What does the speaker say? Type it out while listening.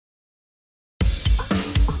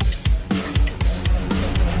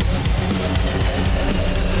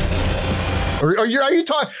Or are you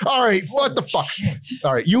talking? All right, what the fuck? Shit.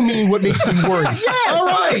 All right, you mean what makes me worry? Yes. All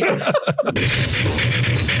right.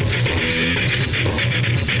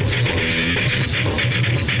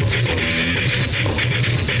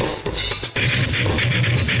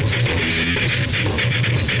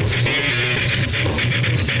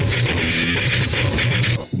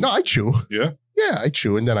 No, I chew. Yeah? Yeah, I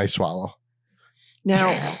chew and then I swallow. Now,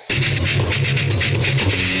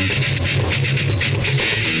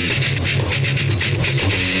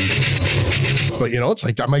 but you know, it's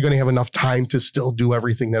like, am I going to have enough time to still do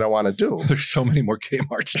everything that I want to do? There's so many more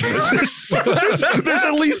Kmart's to this. There's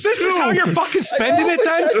at least this is how you're fucking spending it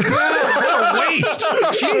then? What a waste.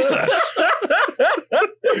 Jesus.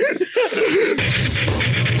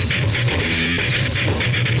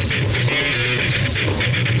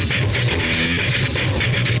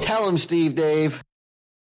 tell him, Steve, Dave.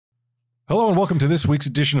 Hello and welcome to this week's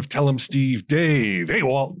edition of Tell 'em Steve Dave. Hey,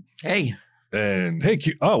 Walt. Hey. And hey,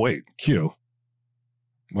 Q. Oh, wait, Q.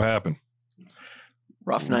 What happened?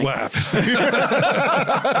 Rough night. What happened?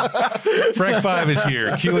 Frank 5 is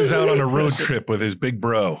here. Q is out on a road trip with his big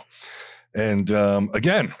bro. And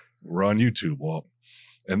again, we're on YouTube, Walt.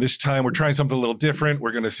 And this time we're trying something a little different.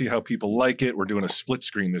 We're going to see how people like it. We're doing a split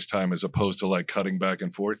screen this time as opposed to like cutting back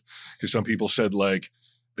and forth. Because some people said like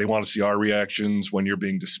they want to see our reactions when you're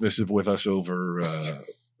being dismissive with us over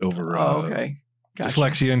okay. Gotcha.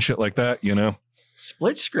 dyslexia and shit like that, you know?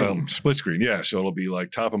 Split screen. Split screen, yeah. So it'll be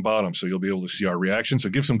like top and bottom. So you'll be able to see our reactions. So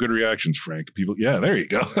give some good reactions, Frank. People, yeah, there you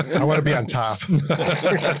go. I want to be on top.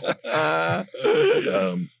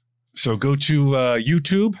 So go to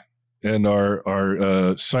YouTube and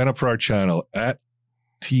our sign up for our channel at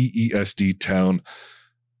TESD Town.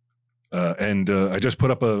 And I just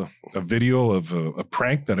put up a video of a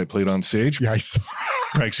prank that I played on stage. Yeah, I saw.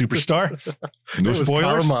 Prank Superstar. No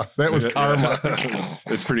spoilers. Karma. That was karma.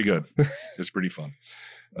 It's pretty good. It's pretty fun.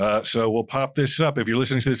 So we'll pop this up. If you're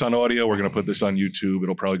listening to this on audio, we're going to put this on YouTube.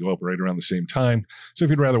 It'll probably go up right around the same time. So if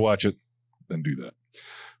you'd rather watch it, then do that.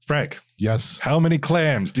 Frank. Yes. How many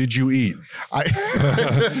clams did you eat?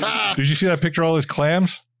 Did you see that picture of all those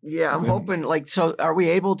clams? Yeah, I'm hoping, like, so are we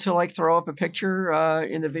able to, like, throw up a picture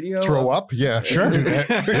in the video? Throw up? Yeah, sure. Do that.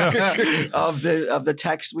 Yeah. of the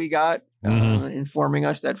text we got informing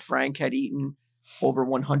us that Frank had eaten over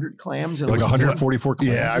 100 clams. Like 144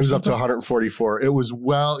 clams? Yeah, I was up to 144. It was,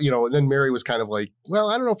 well, you know, and then Mary was kind of like, well,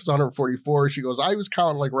 I don't know if it's 144. She goes, I was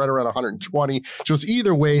counting like right around 120. She goes,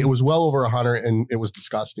 either way, it was well over 100 and it was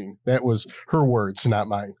disgusting. That was her words, not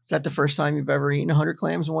mine. Is that the first time you've ever eaten 100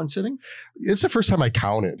 clams in one sitting? It's the first time I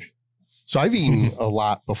counted. So I've eaten a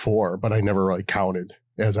lot before, but I never really counted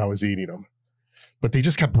as I was eating them. But they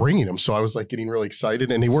just kept bringing them. So I was like getting really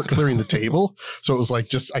excited and they weren't clearing the table. So it was like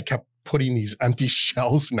just, I kept putting these empty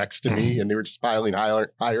shells next to me and they were just piling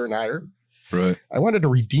higher and higher. Right. I wanted to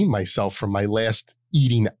redeem myself from my last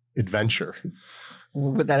eating adventure.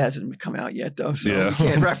 Well, but that hasn't come out yet, though, so Yeah. you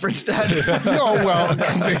can't reference that. No, well.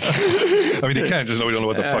 I mean, you can, just know we don't know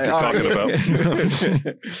what the fuck you're talking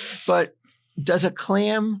about. But does a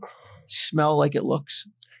clam smell like it looks?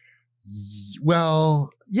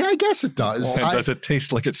 Well, yeah, I guess it does. And does it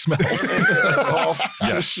taste like it smells? All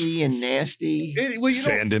Yes. fishy and nasty.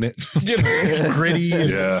 Sand in it. You know, it's gritty. And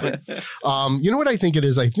Yeah. you know what I think it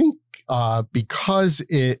is? I think because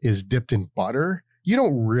it is dipped in butter, you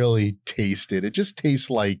don't really taste it. It just tastes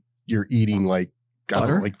like you're eating like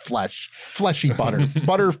Butter? like fleshy butter,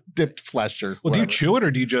 butter dipped flesh. Or Well, do you whatever. chew it or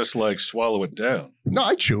do you just like swallow it down? No,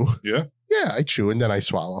 I chew. Yeah. Yeah, I chew and then I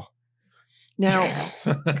swallow. Now,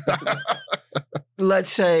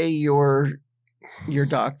 let's say your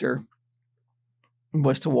doctor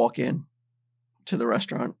was to walk in to the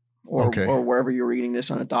restaurant or wherever you were eating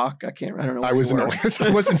this on a dock. I don't know. I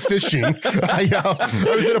wasn't fishing. I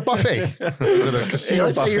was at a buffet. I was at a casino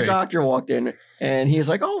let's buffet. say your doctor walked in and he was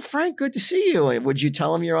like, "Oh, Frank, good to see you." Would you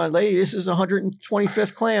tell him you're on? Lady, this is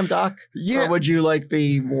 125th clam, doc. Yeah. Or would you like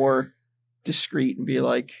be more discreet and be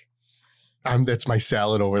like, that's my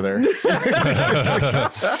salad over there. No,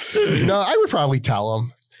 I would probably tell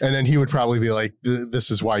him. And then he would probably be like, this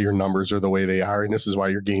is why your numbers are the way they are. And this is why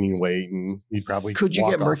you're gaining weight. And he'd probably could you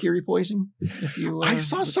walk get off. mercury poisoning? If you, I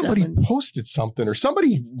saw somebody posted something or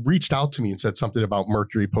somebody reached out to me and said something about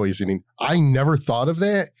mercury poisoning. I never thought of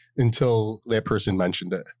that until that person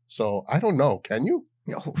mentioned it. So I don't know. Can you?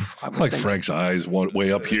 Oh, Like Frank's eyes, one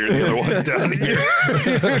way up here, the other one down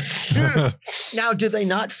here. Now, do they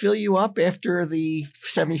not fill you up after the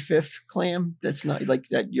 75th clam? That's not like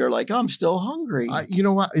that. You're like, oh, I'm still hungry. You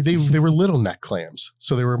know what? They were little neck clams.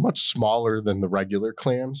 So they were much smaller than the regular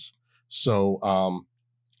clams. So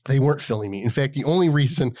They weren't filling me. In fact, the only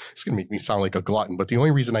reason, it's going to make me sound like a glutton, but the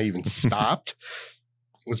only reason I even stopped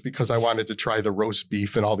was because I wanted to try the roast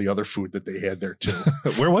beef and all the other food that they had there too.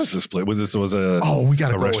 Where was this place? Was a we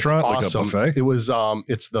got a restaurant, awesome. like a buffet? It was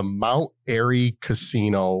it's the Mount Airy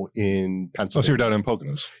Casino in Pennsylvania. Oh, so you're down in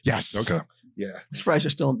Poconos. Yes. Okay. Yeah. I'm surprised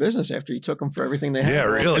they're still in business after you took them for everything they had. Yeah,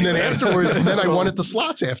 really. And then afterwards, I won at the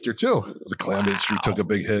slots after too. The clam industry took a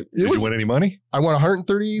big hit. Did you win any money? I won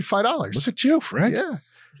 $135. Look at you, Frank. Yeah.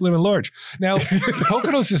 Living large. Now,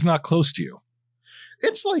 Poconos is not close to you.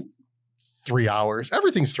 It's like 3 hours.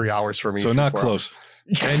 Everything's 3 hours for me. So not close.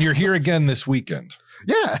 And you're here again this weekend.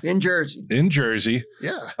 Yeah. In Jersey. In Jersey.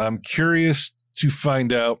 Yeah. I'm curious to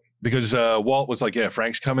find out because Walt was like, yeah,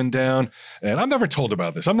 Frank's coming down. And I'm never told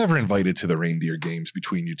about this. I'm never invited to the reindeer games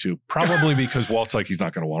between you two. Probably because Walt's like, he's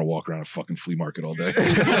not going to want to walk around a fucking flea market all day.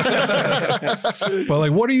 But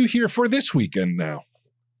like, what are you here for this weekend now?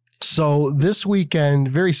 So this weekend,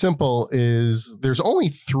 very simple, is there's only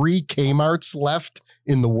 3 Kmarts left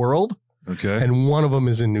in the world. Okay. And one of them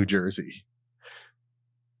is in New Jersey.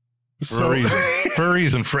 For a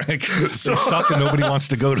reason, Frank. They suck and nobody wants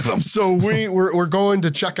to go to them. So we're going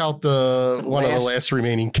to check out one of the last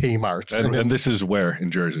remaining Kmarts. And this is where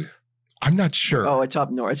in Jersey? I'm not sure. Oh, it's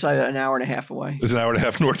up north. It's an hour and a half away. It's an hour and a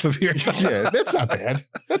half north of here. Yeah, that's not bad.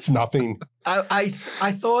 That's nothing. I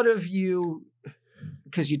thought of you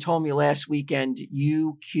because you told me last weekend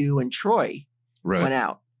you, Q, and Troy went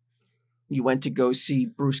out. You went to go see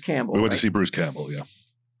Bruce Campbell. We went to see Bruce Campbell, yeah.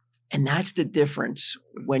 And that's the difference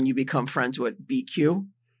when you become friends with BQ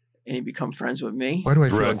and you become friends with me. Why do I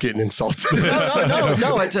feel like getting insulted?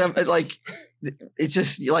 No. It's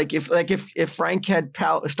just like if Frank had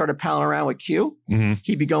started palling around with Q,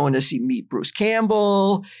 he'd be going to meet Bruce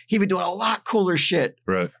Campbell. He'd be doing a lot cooler shit,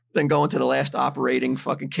 than going to the last operating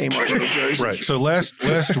fucking Kmart in New Jersey. Right. So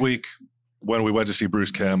last week when we went to see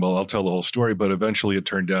Bruce Campbell, I'll tell the whole story, but eventually it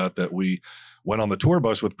turned out that we went on the tour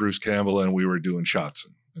bus with Bruce Campbell and we were doing shots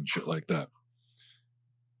and shit like that.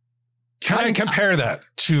 Can I compare that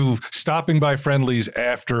to stopping by Friendly's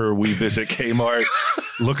after we visit Kmart,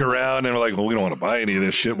 look around and we're like, well, we don't want to buy any of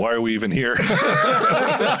this shit. Why are we even here?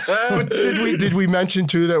 But did we mention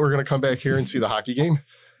too that we're going to come back here and see the hockey game?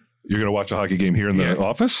 You're going to watch a hockey game here in the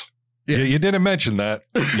office? Yeah, you didn't mention that.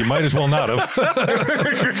 You might as well not have.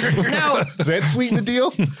 Now, does that sweeten the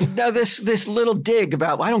deal? Now, this little dig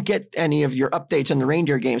about, I don't get any of your updates on the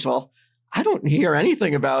reindeer games. Well, I don't hear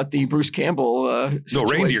anything about the Bruce Campbell. No,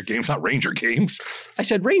 reindeer games, not Ranger games. I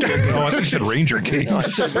said reindeer games. Oh, I thought you said Ranger games. No, I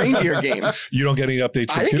said reindeer games. You don't get any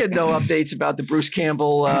updates? I didn't get no updates about the Bruce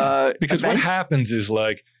Campbell because event. What happens is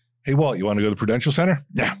like, hey, Walt, you want to go to the Prudential Center?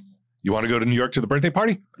 Yeah. You want to go to New York to the birthday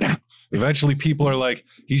party? Yeah. Eventually people are like,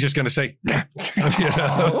 he's just going to say, yeah.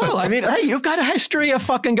 Well, I mean, hey, you've got a history of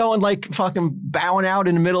fucking bowing out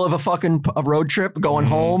in the middle of a road trip, going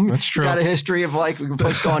home. That's true. You got a history of like, we're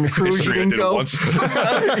supposed to go on a cruise. You didn't go.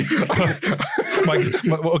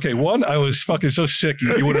 Okay, one, I was fucking so sick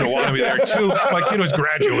you wouldn't have wanted me there. Two, my kid was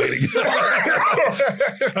graduating.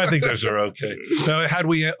 I think those are okay. Now, had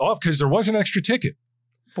we off, because there was an extra ticket.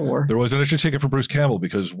 There was an extra ticket for Bruce Campbell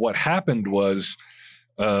because what happened was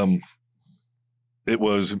it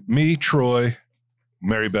was me, Troy,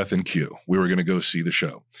 Mary Beth, and Q. We were going to go see the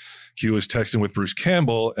show. Q was texting with Bruce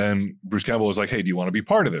Campbell, and Bruce Campbell was like, hey, do you want to be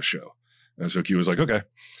part of this show? And so Q was like, okay.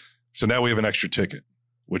 So now we have an extra ticket,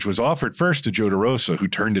 which was offered first to Joe DeRosa, who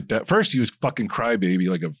turned it down. First, he was fucking crybaby,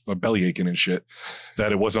 like a belly aching and shit,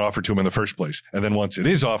 that it wasn't offered to him in the first place. And then once it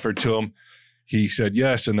is offered to him, he said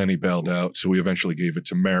yes, and then he bailed out. So we eventually gave it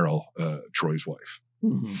to Meryl, Troy's wife.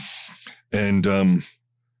 Mm-hmm. And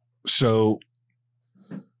so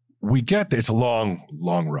we get there. It's a long,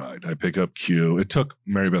 long ride. I pick up Q. It took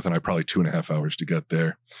Mary Beth and I probably 2.5 hours to get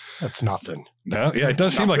there. That's nothing. No, yeah, it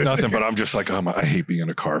does seem like nothing, but I'm just like, I hate being in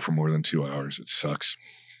a car for more than 2 hours. It sucks.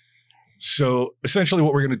 So essentially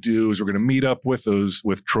what we're going to do is we're going to meet up with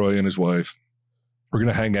Troy and his wife. We're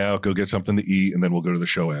going to hang out, go get something to eat, and then we'll go to the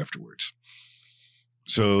show afterwards.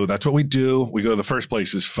 So that's what we do. We go, the first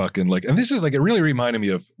place is fucking like, and this is like, it really reminded me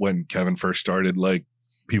of when Kevin first started, like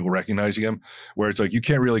people recognizing him, where it's like, you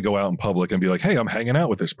can't really go out in public and be like, hey, I'm hanging out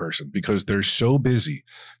with this person, because they're so busy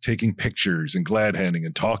taking pictures and glad handing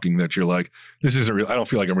and talking that you're like, this isn't real. I don't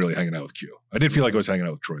feel like I'm really hanging out with Q. I did feel like I was hanging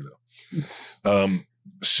out with Troy though.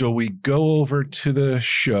 So we go over to the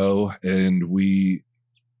show and we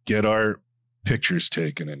get our pictures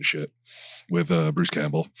taken and shit with Bruce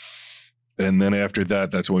Campbell. And then after that,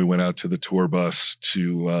 that's when we went out to the tour bus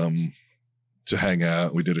to hang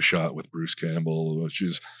out. We did a shot with Bruce Campbell, which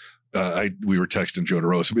is we were texting Joe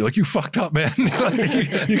DeRosa and be like, you fucked up, man.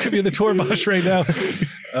 Like, you could be in the tour bus right now.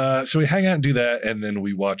 So we hang out and do that, and then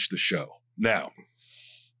we watch the show. Now,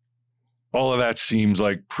 all of that seems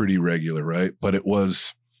like pretty regular, right? But it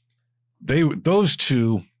was, those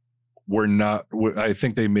two were not, I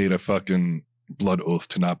think they made a fucking blood oath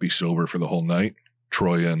to not be sober for the whole night,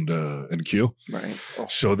 Troy and Q. Right.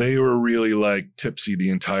 So they were really like tipsy the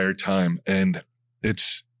entire time. And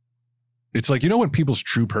it's like, you know, when people's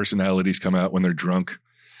true personalities come out when they're drunk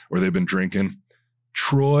or they've been drinking,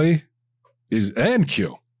 Troy and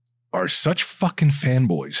Q are such fucking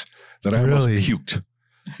fanboys that I almost puked.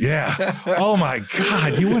 Yeah. Oh my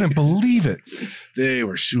God. You wouldn't believe it. They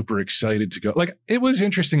were super excited to go. Like, it was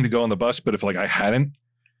interesting to go on the bus, but if like I hadn't,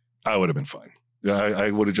 I would have been fine. I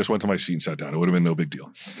would have just went to my seat and sat down. It would have been no big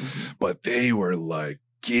deal. But they were like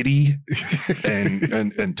giddy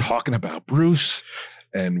and talking about Bruce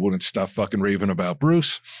and wouldn't stop fucking raving about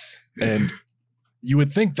Bruce. And you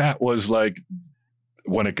would think that was like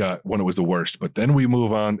when it was the worst. But then we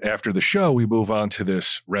move on after the show, we move on to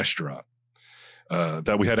this restaurant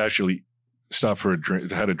that we had actually stopped for a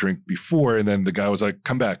drink, had a drink before. And then the guy was like,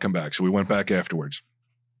 come back. So we went back afterwards.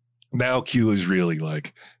 Now Q is really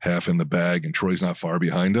like half in the bag and Troy's not far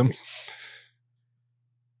behind him.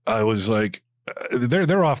 I was like,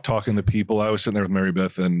 they're off talking to people. I was sitting there with Mary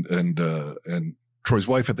Beth and Troy's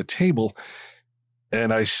wife at the table.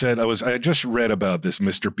 And I said, I had just read about this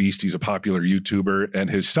Mr. Beast. He's a popular YouTuber, and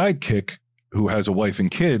his sidekick, who has a wife and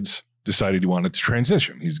kids, decided he wanted to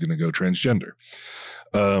transition. He's going to go transgender.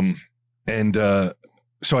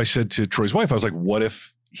 So I said to Troy's wife, I was like, what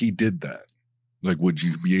if he did that? Like, would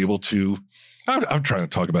you be able to? I'm trying to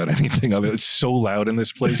talk about anything. It's so loud in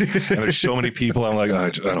this place, and there's so many people. I'm like, I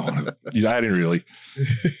don't want to. I didn't really.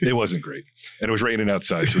 It wasn't great, and it was raining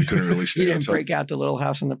outside, so we couldn't really stay. You didn't outside. Break out the Little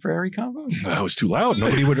House on the Prairie combos. It was too loud.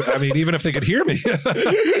 Nobody would. I mean, even if they could hear me.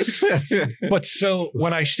 But so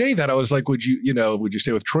when I say that, I was like, would you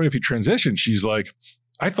stay with Troy if he transitioned? She's like,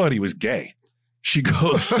 I thought he was gay. She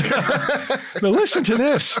goes, now listen to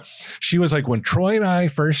this. She was like, when Troy and I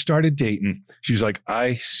first started dating, she's like,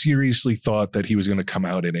 I seriously thought that he was going to come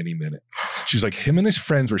out at any minute. She's like, him and his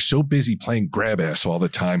friends were so busy playing grab ass all the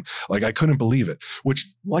time. Like, I couldn't believe it.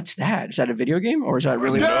 What's that? Is that a video game or is that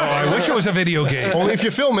really? No, I wish it was a video game. Only if you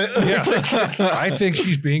film it. Yeah. I think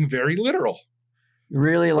she's being very literal.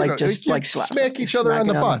 Really, like just like smack each other on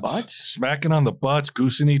the butts. Smacking on the butts,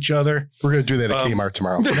 goosing each other. We're going to do that at Kmart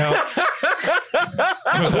tomorrow. Now,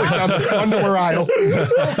 underwear aisle.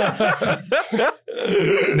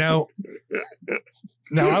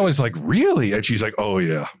 Now I was like, really? And she's like, oh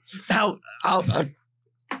yeah. Now,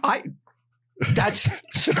 that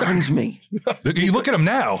stuns me. You look at him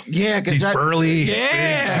now. Yeah, because he's burly. Yeah, he's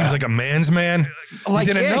big, he seems like a man's man. Like,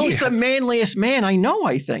 he's the manliest man I know.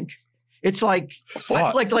 I think. It's like him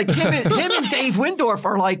and Dave Windorf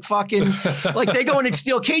are like fucking, like they go in a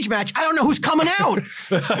steel cage match. I don't know who's coming out.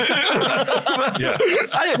 Yeah.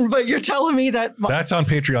 But you're telling me that. That's on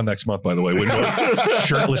Patreon next month, by the way. Windorf,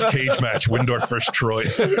 shirtless cage match. Windorf versus Troy.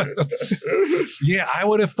 Yeah, I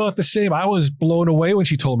would have thought the same. I was blown away when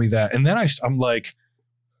she told me that. And then I'm like,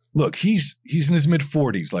 look, he's in his mid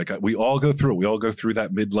 40s. Like we all go through it. We all go through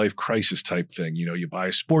that midlife crisis type thing. You know, you buy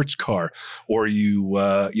a sports car or you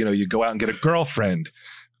go out and get a girlfriend.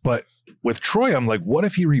 But with Troy, I'm like, what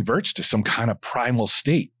if he reverts to some kind of primal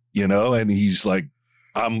state, you know? And he's like,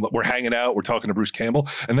 we're hanging out, we're talking to Bruce Campbell,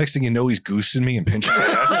 and next thing you know, he's goosing me and pinching my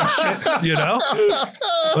ass and shit, you know?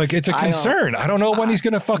 Like, it's a concern. I don't know when he's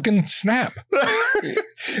going to fucking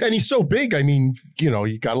And he's so big, I mean,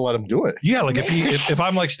 you got to let him do it. Yeah, like if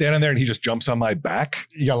I'm like standing there and he just jumps on my back.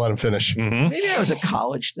 You got to let him finish. Mm-hmm. Maybe that was a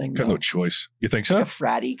college thing. Got no choice. You think so? Like a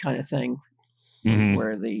fratty kind of thing. Mm-hmm.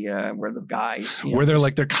 Where the guys where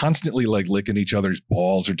they're constantly like licking each other's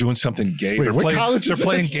balls or doing something gay. Wait, they're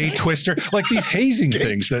playing gay twister, like these hazing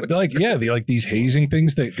things that these hazing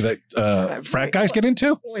things that frat guys get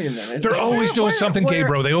into. Wait a minute, they're always doing something gay,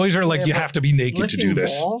 bro. They always are like, you have to be naked to do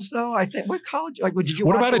this. Balls, though, I think what college? Like, did you?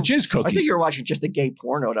 What watch about a jizz cookie? I think you were watching just a gay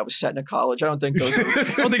porno that was set in a college. I don't think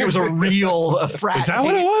it was a real frat. Is that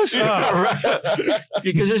what it was?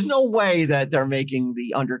 Because there's no way that they're making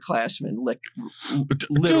the underclassmen lick.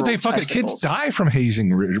 Dude, kids die from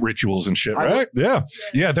hazing rituals and shit, right? Yeah.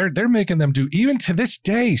 They're making them do. Even to this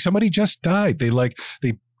day, somebody just died. They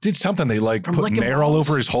did something. They put nair all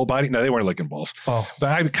over his whole body. No, they weren't licking balls. Oh, but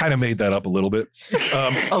I kind of made that up a little bit.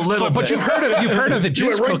 But you've heard of the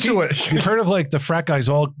jizz cookie. You've heard of like the frat guys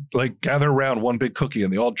all like gather around one big cookie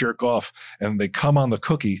and they all jerk off and they come on the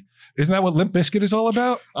cookie Isn't that what Limp Bizkit is all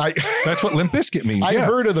about? That's what Limp Bizkit means. I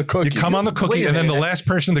heard of the cookie. You come on the cookie, and then the last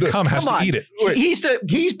person to come has to eat it.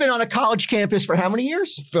 He's been on a college campus for how many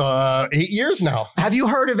years? 8 years now. Have you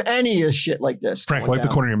heard of any of shit like this? Frank, wipe the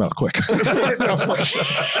corner of your mouth quick.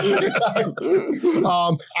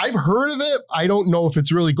 I've heard of it. I don't know if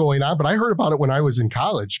it's really going on, but I heard about it when I was in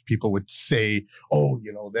college. People would say, "Oh,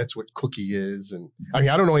 that's what cookie is," and I mean,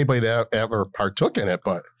 I don't know anybody that ever partook in it,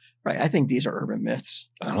 but. Right. I think these are urban myths.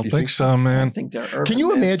 I don't think so, man. I think they're urban Can you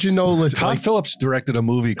myths. imagine though? Todd Phillips directed a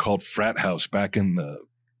movie called Frat House back in the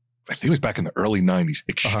early 90s.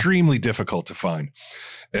 Extremely difficult to find.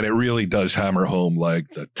 And it really does hammer home like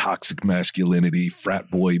the toxic masculinity,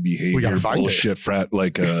 frat boy behavior, bullshit, frat,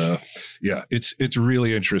 it's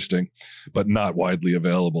really interesting, but not widely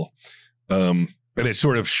available. And it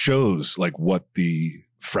sort of shows like what the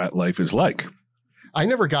frat life is like. I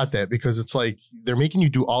never got that because it's like they're making you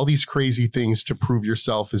do all these crazy things to prove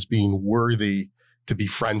yourself as being worthy to be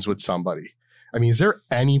friends with somebody. I mean, is there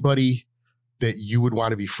anybody that you would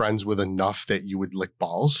want to be friends with enough that you would lick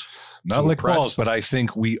balls? Not lick balls, but I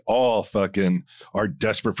think we all fucking are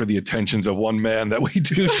desperate for the attentions of one man that we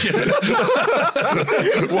do shit.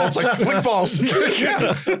 Well, it's like lick balls.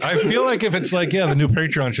 Yeah. I feel like if it's like, the new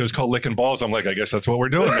Patreon show is called Licking Balls, I'm like, I guess that's what we're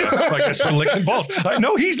doing, man. I guess we're licking balls. I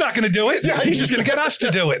know he's not going to do it. Yeah, he's just going to get us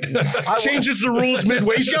to do it. Changes the rules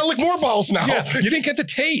midway. He's got to lick more balls now. Yeah, you didn't get the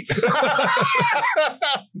tape.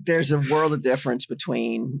 There's a world of difference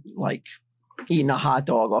between like eating a hot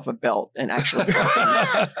dog off a belt and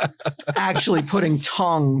actually putting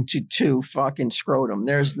tongue to fucking scrotum.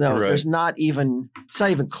 It's not even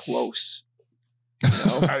close.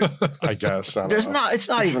 I guess. It's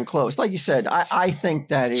not even close. Like you said, I think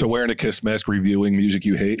that So wearing a Kiss mask, reviewing music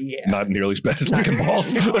you hate, not nearly as bad as licking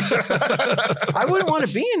balls. I wouldn't want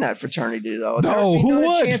to be in that fraternity though. No, who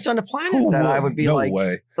would? A chance on the planet I would be no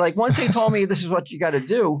way. Like once they told me this is what you got to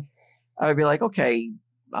do, I would be like, okay.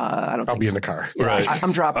 I'll be in the car. Right.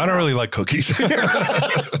 I'm dropping. I don't really like cookies.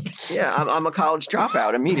 Yeah, I'm a college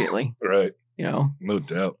dropout immediately. Right. No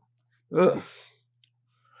doubt. Ugh.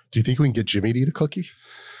 Do you think we can get Jimmy to eat a cookie?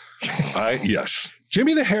 Yes.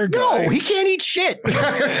 Jimmy the hair guy. No, he can't eat shit.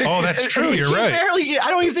 Oh, that's true. You're right. I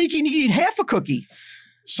don't even think he can eat half a cookie.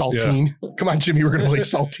 Saltine. Yeah. Come on, Jimmy. We're going to play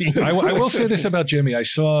Saltine. I will say this about Jimmy. I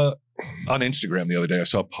saw on Instagram the other day, I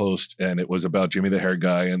saw a post and it was about Jimmy the hair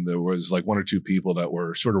guy. And there was like one or two people that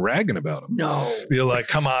were sort of ragging about him. No. You're like,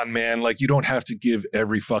 come on, man. Like you don't have to give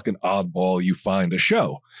every fucking oddball you find a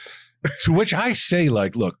show. To which I say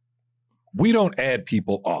like, look, we don't add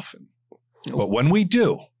people often, but when we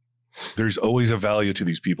do, there's always a value to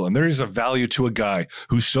these people. And there is a value to a guy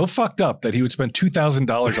who's so fucked up that he would spend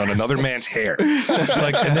 $2,000 on another man's hair.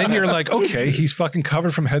 And then you're like, okay, he's fucking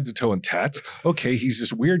covered from head to toe in tats. Okay, he's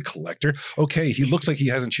this weird collector. Okay, he looks like he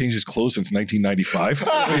hasn't changed his clothes since 1995.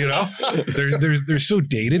 They're so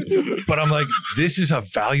dated. But I'm like, this is a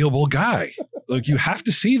valuable guy. Like, you have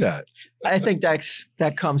to see that. I think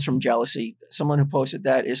that comes from jealousy. Someone who posted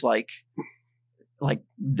that is like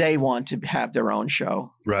they want to have their own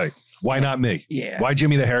show. Right. Why not me? Yeah. Why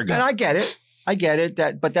Jimmy the hair guy? And I get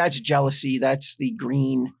it. But that's jealousy. That's the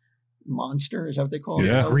green monster. Is that what they call it?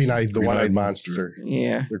 Yeah. The one-eyed monster.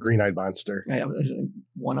 Yeah. The green-eyed monster. Yeah,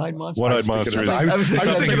 one-eyed monster. One-eyed monster. I was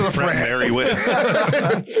thinking of the friend Mary with.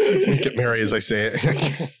 Get Mary as I say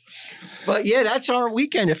it. But yeah, that's our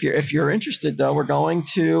weekend. If you're interested, though, we're going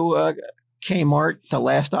to Kmart, the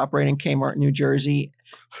last operating Kmart, New Jersey.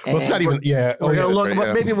 Well, it's not even. Yeah, we're gonna look.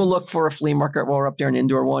 Right, maybe we'll look for a flea market while we're up there, an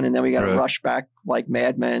indoor one, and then we got to rush back like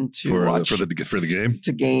madmen to watch for the game.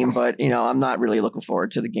 To game, but I'm not really looking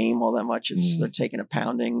forward to the game all that much. They're taking a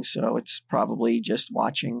pounding, so it's probably just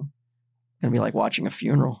watching. Gonna be like watching a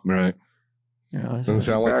funeral, right? Doesn't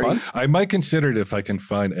sound like fun. I might consider it if I can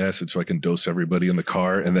find acid so I can dose everybody in the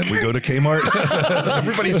car and then we go to Kmart.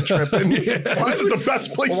 Everybody's tripping. Yeah. This is the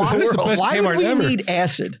best place in the world. Why would we need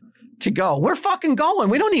acid to go? We're fucking going.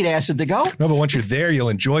 We don't need acid to go. No, but once you're there, you'll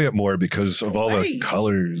enjoy it more because of all the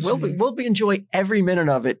colors. We'll enjoy every minute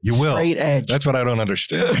of it. You will. Straight edge. That's what I don't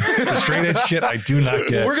understand. The straight edge shit I do not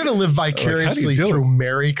get. We're going to live vicariously through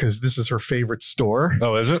Mary because this is her favorite store.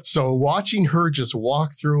 Oh, is it? So watching her just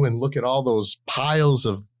walk through and look at all those piles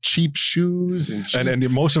of cheap shoes and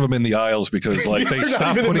most of them in the aisles because like they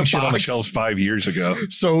stopped putting shit on the shelves 5 years ago.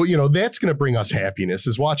 So that's going to bring us happiness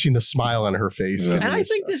is watching the smile on her face. Yeah. And I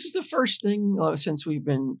think this is the first thing since we've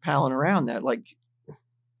been palling around that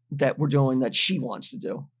we're doing that she wants to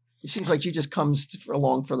do. It seems like she just comes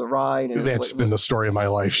along for the ride. And that's been the story of my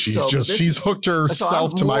life. She's hooked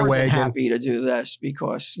herself to my wagon. I'm happy to do this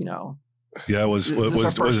because Yeah, was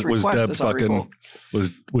Deb fucking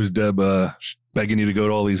was Deb begging you to go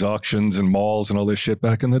to all these auctions and malls and all this shit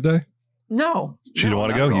back in the day? No, she didn't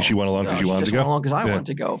want to go. She went along because you wanted to go. Along because I wanted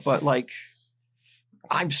to go, but like.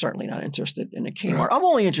 I'm certainly not interested in a Kmart. I'm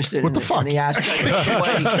only interested in the aspect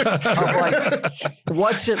of like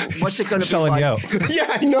what's it going to be like? You out.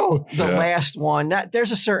 Yeah, I know. The last one.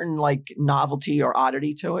 There's a certain like novelty or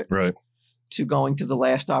oddity to it. Right. To going to the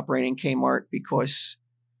last operating Kmart because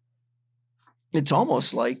it's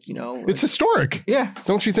almost like, it's historic. Yeah.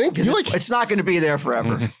 Don't you think? It's not going to be there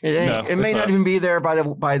forever. Mm-hmm. It may not even be there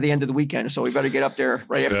by the end of the weekend. So we better get up there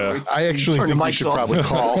right after. I actually think we should probably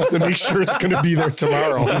call to make sure it's going to be there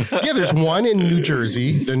tomorrow. Yeah, there's one in New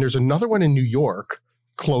Jersey. Then there's another one in New York,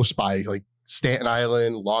 close by, like Staten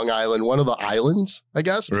Island, Long Island, one of the islands, I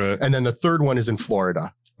guess. Right. And then the third one is in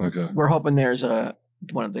Florida. Okay. We're hoping there's one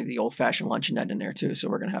of the old fashioned luncheonette in there too. So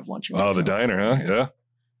we're going to have lunch. The diner, huh? Yeah.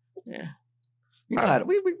 Yeah.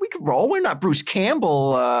 We could roll. We're not Bruce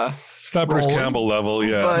Campbell. It's not Bruce Campbell level,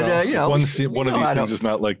 yeah. But one of these things is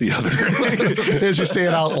not like the other. As you say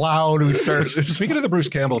it out loud, we start. Speaking of the Bruce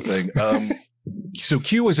Campbell thing, so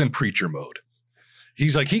Q was in preacher mode.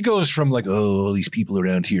 He's like, he goes from like, oh, all these people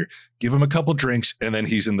around here, give him a couple drinks, and then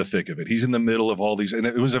he's in the thick of it. He's in the middle of all these, and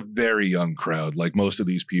it was a very young crowd. Like most of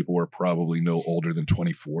these people were probably no older than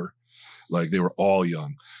 24. Like they were all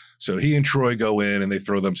young. So he and Troy go in and they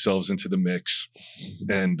throw themselves into the mix,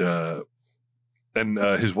 and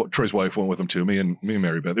Troy's wife went with him too. Me and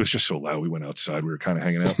Mary Beth. It was just so loud. We went outside. We were kind of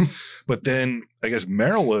hanging out. But then I guess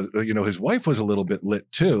Meryl was, his wife was a little bit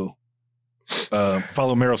lit too.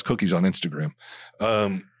 Follow Meryl's Cookies on Instagram.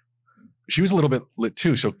 She was a little bit lit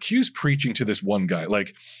too. So Q's preaching to this one guy,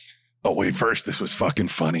 like, oh wait, first this was fucking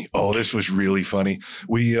funny. Oh, this was really funny.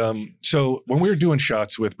 We so when we were doing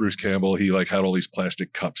shots with Bruce Campbell, he like had all these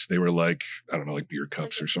plastic cups. They were like, I don't know, like beer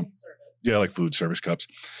cups or something. Yeah, like food service cups.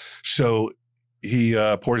 So he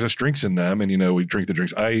pours us drinks in them, and we drink the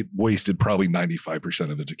drinks. I wasted probably 95%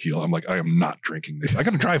 of the tequila. I'm like, I am not drinking this. I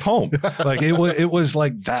got to drive home. Like it was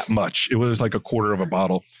like that much. It was like a quarter of a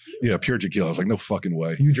bottle. Yeah, pure tequila. I was like, no fucking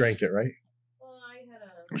way. You drank it, right?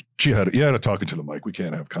 You had to talking to the mic. We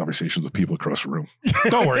can't have conversations with people across the room.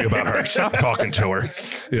 Don't worry about her. Stop talking to her.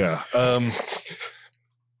 Yeah.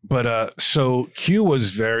 But so Q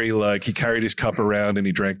was very like, he carried his cup around and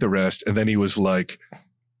he drank the rest. And then he was like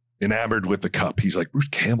enamored with the cup. He's like, Bruce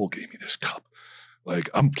Campbell gave me this cup. Like,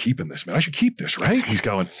 I'm keeping this, man. I should keep this, right? He's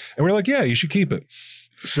going. And we're like, yeah, you should keep it.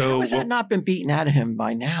 So how has that not been beaten out of him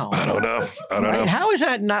by now? I don't know. How is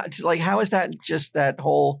that not like, how is that just that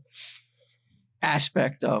whole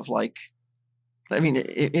aspect of like, I mean,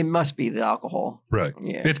 it must be the alcohol. Right.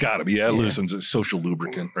 Yeah. It's got to be. Yeah. It loosens a social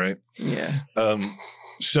lubricant, right? Yeah.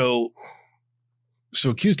 So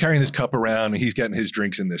Q's carrying this cup around and he's getting his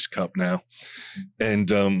drinks in this cup now.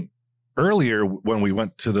 And earlier when we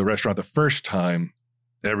went to the restaurant the first time,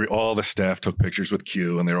 all the staff took pictures with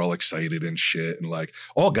Q and they were all excited and shit. And like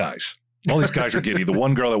all guys. All these guys are giddy. The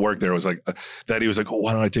one girl that worked there was like, that he was like, oh,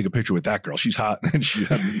 why don't I take a picture with that girl? She's hot. And she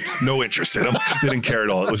had no interest in him. Didn't care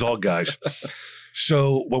at all. It was all guys.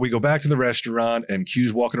 So when we go back to the restaurant and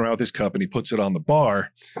Q's walking around with his cup and he puts it on the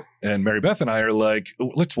bar and Mary Beth and I are like,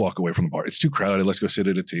 oh, let's walk away from the bar. It's too crowded. Let's go sit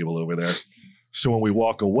at a table over there. So when we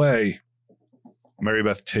walk away, Mary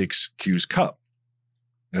Beth takes Q's cup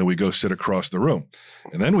and we go sit across the room.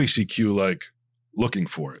 And then we see Q like looking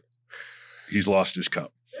for it. He's lost his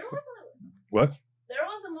cup. What? There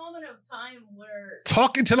was a moment of time where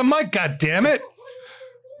talking to the mic, God damn it!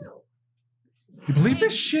 You believe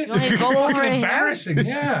this shit? You wanna go over fucking here? embarrassing,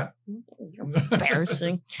 yeah.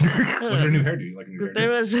 embarrassing. Like your new hair? Do you like a new hair? There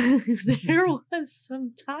was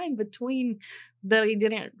some time between that he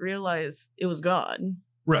didn't realize it was gone.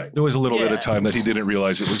 Right. There was a little bit of Yeah. time that he didn't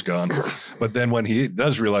realize it was gone. But then when he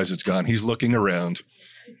does realize it's gone, he's looking around.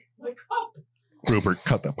 Like, oh. Rupert,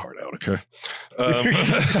 cut that part out, okay?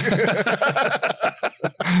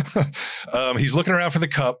 He's looking around for the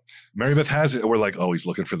cup. Mary Beth has it. And we're like, oh, he's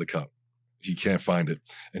looking for the cup. He can't find it.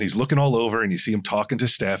 And he's looking all over and you see him talking to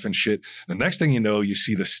staff and shit. The next thing you know, you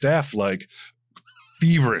see the staff like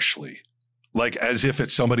feverishly, like as if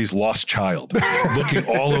it's somebody's lost child, looking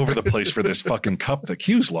all over the place for this fucking cup that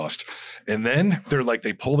Q's lost. And then they're like,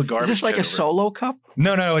 they pull the garbage. Is this like can a over. Solo cup?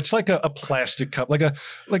 No, it's like a plastic cup, like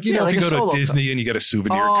if you like a go Solo to Disney cup. and you get a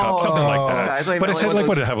souvenir cup, something like Okay, I that. thought you But meant it said like, one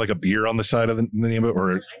what of did it have, like a beer on the side of the name of it,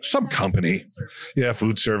 or some company? Yeah,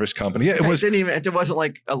 food service company. Yeah, it was. It wasn't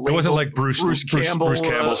like a label. It wasn't like Bruce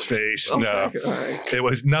Campbell's face. Okay, No, all right. it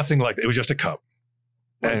was nothing like that. It was just a cup.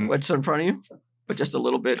 And What's in front of you? But just a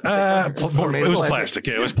little bit. it was plastic.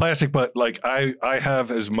 Yeah, it was plastic. But like I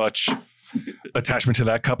have as much attachment to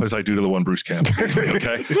that cup as I do to the one Bruce Campbell.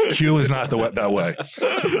 Okay, Q is not that way.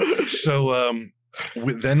 So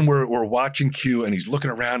then we're watching Q, and he's looking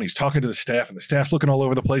around. He's talking to the staff, and the staff's looking all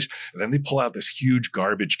over the place. And then they pull out this huge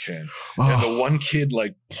garbage can, and the one kid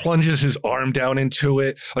like plunges his arm down into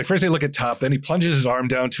it. Like first they look at top, then he plunges his arm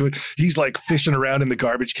down to it. He's like fishing around in the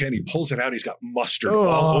garbage can. He pulls it out. He's got mustard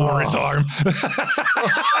all over his arm.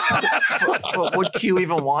 Would Q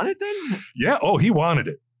even want it then? Yeah. Oh, he wanted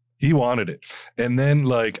it. He wanted it. And then,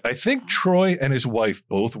 like, I think Troy and his wife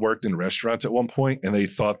both worked in restaurants at one point, and they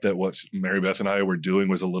thought that what Mary Beth and I were doing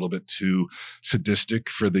was a little bit too sadistic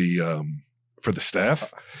for the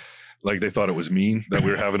staff. Like, they thought it was mean that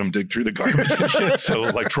we were having them dig through the garbage and shit. So,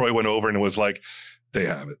 like, Troy went over and was like, they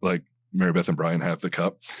have it. Like, Mary Beth and Brian have the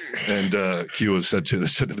cup. And Q said to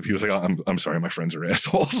the people, like, I'm sorry, my friends are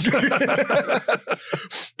assholes.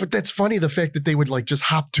 But that's funny, the fact that they would like just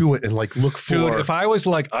hop to it and like look for. Dude, if I was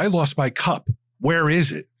like, I lost my cup, where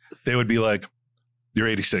is it? They would be like, you're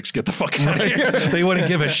 86, get the fuck out of here. They wouldn't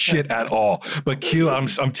give a shit at all. But Q, I'm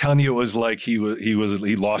telling you, it was like he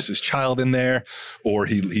lost his child in there, or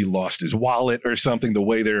he lost his wallet or something. The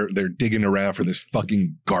way they're digging around for this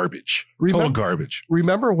fucking garbage, total garbage.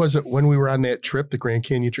 Remember, was it when we were on that trip, the Grand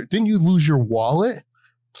Canyon trip? Didn't you lose your wallet?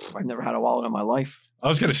 I've never had a wallet in my life. I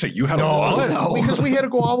was going to say, you had a wallet? No, because we had to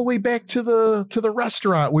go all the way back to the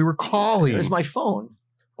restaurant. We were calling. It was my phone.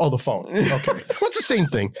 Oh, the phone. Okay. What's the same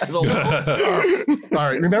thing? All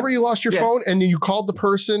right. Remember you lost your phone and then you called the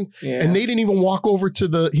person and they didn't even walk over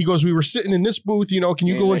to he goes, we were sitting in this booth, can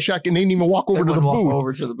you go and check? And they didn't even walk over to the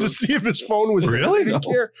booth to see if his phone was really? They didn't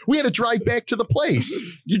care. We had to drive back to the place.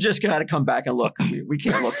 You just got to come back and look. We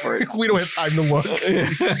can't look for it. We don't have time to look.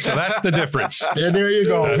 So that's the difference. And there you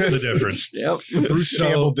go. That's the difference. Yep. Bruce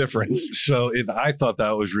Campbell difference. So I thought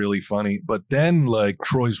that was really funny. But then like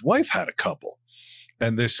Troy's wife had a couple.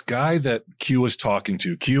 And this guy that Q was talking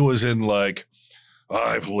to, Q was in like,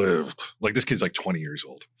 I've lived. Like this kid's like 20 years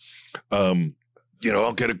old.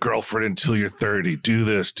 I'll get a girlfriend until you're 30. Do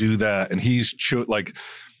this, do that. And he's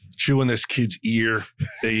chewing this kid's ear.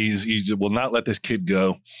 He will not let this kid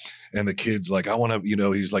go. And the kid's like, I want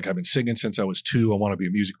to, he's like, I've been singing since I was 2. I want to be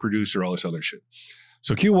a music producer, all this other shit.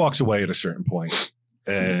 So Q walks away at a certain point,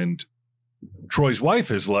 and Troy's wife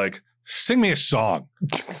is like, sing me a song.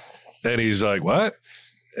 And he's like, what?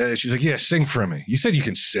 And she's like, yeah, sing for me. You said you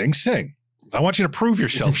can sing. Sing. I want you to prove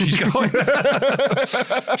yourself. She's going.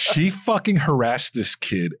 She fucking harassed this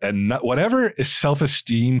kid, and whatever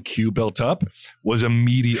self-esteem Q built up was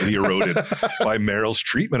immediately eroded by Meryl's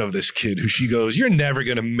treatment of this kid, who she goes, you're never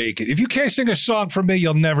going to make it. If you can't sing a song for me,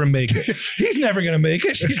 you'll never make it. He's never going to make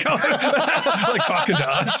it. She's going like talking to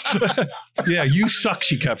us. Yeah, you suck,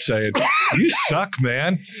 she kept saying. You suck,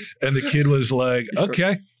 man. And the kid was like,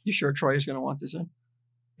 okay. You sure Troy is going to want this in?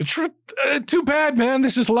 Too bad, man.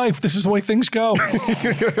 This is life. This is the way things go. Sorry,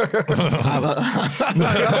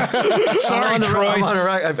 Troy.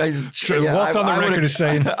 Walt's on the record as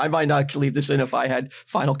saying, I might not leave this in if I had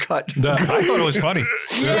Final Cut. I thought it was funny.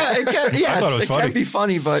 Yeah, it can be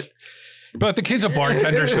funny, but the kid's a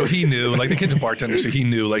bartender, so he knew. Like the kid's a bartender, so he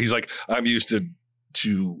knew. Like he's like, I'm used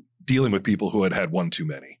to dealing with people who had one too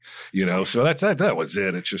many. So that was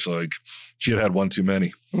it. It's just like she had one too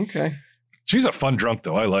many. Okay. She's a fun drunk,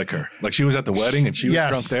 though. I like her. Like, she was at the wedding and she was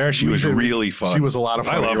drunk there. She was really fun. She was a lot of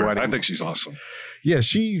fun. I love her. I think she's awesome. Yeah,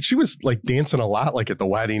 she was like dancing a lot, like at the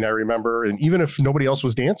wedding, I remember. And even if nobody else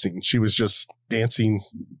was dancing, she was just dancing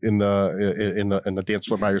in the dance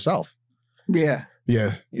floor by herself. Yeah.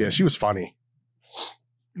 Yeah. Yeah. She was funny.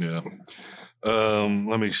 Yeah.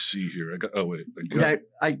 Let me see here.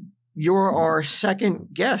 You're our second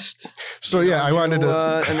guest. So yeah, I wanted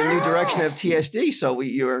to in the new direction of TSD. So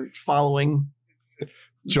you're following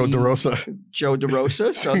Joe DeRosa. Joe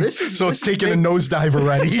DeRosa. So this is it's taking a nosedive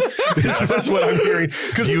already. That's what I'm hearing.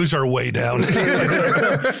 Views are way down. No,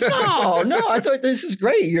 I thought this is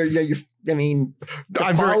great.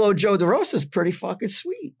 Follow Joe DeRosa is pretty fucking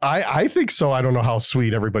sweet. I think so. I don't know how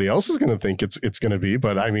sweet everybody else is going to think it's going to be,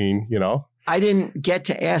 but I mean, I didn't get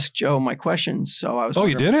to ask Joe my questions, so I was. Oh,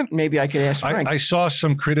 you didn't? Maybe I could ask Frank. I saw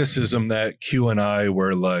some criticism that Q and I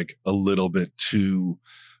were like a little bit too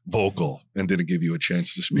vocal and didn't give you a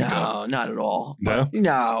chance to speak up. No, not at all. No,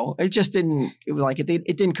 no, it just didn't. It was like it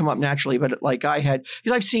didn't come up naturally. But like I had,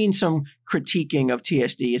 because I've seen some critiquing of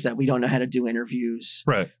TSD is that we don't know how to do interviews.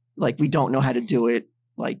 Right. Like we don't know how to do it.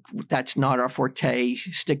 Like that's not our forte.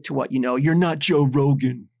 Stick to what you know. You're not Joe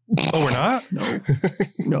Rogan. Oh, we're not? No.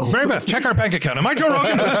 Mary Beth, check our bank account. Am I Joe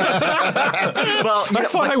Rogan? Well, I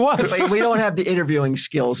thought I was. But we don't have the interviewing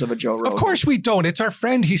skills of a Joe Rogan. Of course we don't. It's our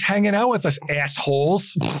friend. He's hanging out with us,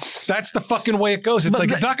 assholes. That's the fucking way it goes. It's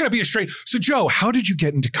it's not going to be a straight. So, Joe, how did you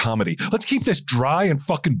get into comedy? Let's keep this dry and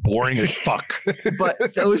fucking boring as fuck. But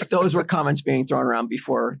those were comments being thrown around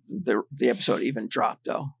before the episode even dropped,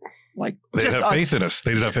 though. Like they didn't have faith in us.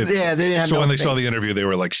 They didn't have faith. Yeah, they didn't have. So when they saw the interview, they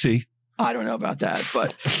were like, "See." I don't know about that,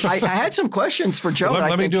 but I had some questions for Joe.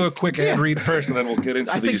 Let me do a quick ad read first, and then we'll get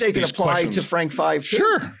into these questions. I think they can apply to Frank 5 too.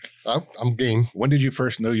 Sure. I'm game. When did you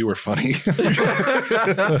first know you were funny?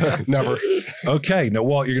 Never. Okay. Now,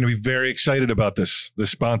 Walt, you're going to be very excited about this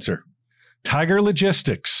sponsor. Tiger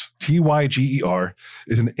Logistics, TYGER,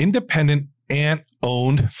 is an independent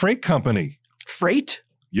ant-owned freight company. Freight?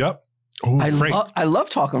 Yep. Ooh, I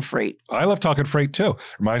love talking freight. I love talking freight too.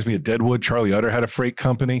 Reminds me of Deadwood. Charlie Utter had a freight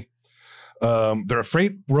company. They're a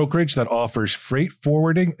freight brokerage that offers freight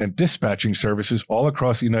forwarding and dispatching services all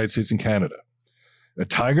across the United States and Canada. At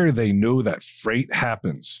Tiger, they know that freight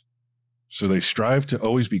happens. So they strive to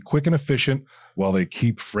always be quick and efficient while they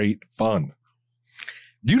keep freight fun.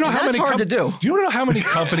 Do you know how many hard to do? Do you know how many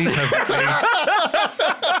companies have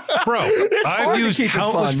Bro, I've used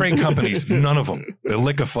countless freight companies. None of them. They're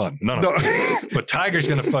lick of fun. None of them. But Tiger's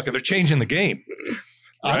going to they're changing the game.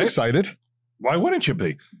 I'm Right? excited. Why wouldn't you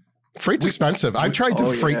be? Freight's expensive. I've tried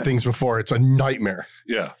to freight things before. It's a nightmare.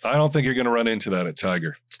 Yeah. I don't think you're going to run into that at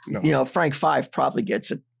Tiger. No. You know, Frank 5 probably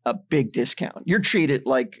gets a big discount. You're treated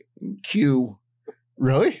like Q.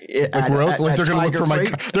 Really? Like they're going to look for my.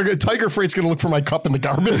 Tiger Freight's going to look for my cup in the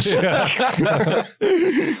garbage.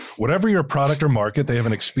 Whatever your product or market, they have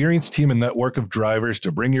an experienced team and network of drivers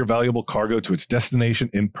to bring your valuable cargo to its destination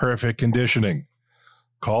in perfect conditioning.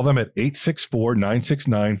 Call them at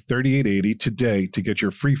 864-969-3880 today to get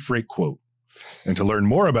your free freight quote. And to learn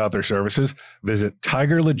more about their services, visit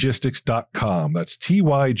tigerlogistics.com. That's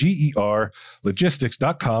TYGER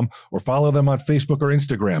logistics.com, or follow them on Facebook or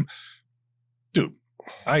Instagram. Dude,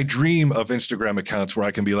 I dream of Instagram accounts where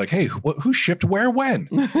I can be like, hey, who shipped where when?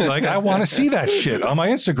 Like, I want to see that shit on my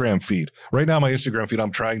Instagram feed. Right now, my Instagram feed,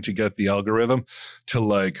 I'm trying to get the algorithm to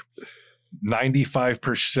like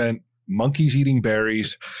 95% monkeys eating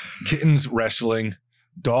berries, kittens wrestling,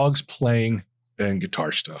 dogs playing, and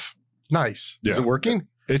guitar stuff. Nice. Yeah. Is it working?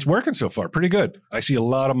 It's working so far. Pretty good. I see a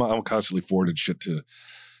lot of I'm constantly forwarded shit to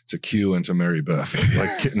Q and to Mary Beth,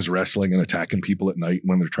 like kittens wrestling and attacking people at night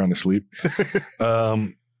when they're trying to sleep.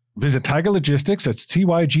 Visit Tiger Logistics. That's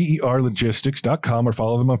TYGER logistics.com, or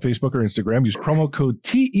follow them on Facebook or Instagram. Use promo code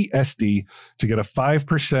TESD to get a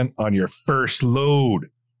 5% on your first load.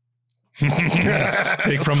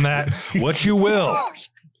 Take from that what you will.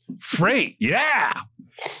 Freight, yeah.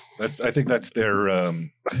 I think that's their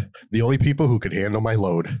the only people who could handle my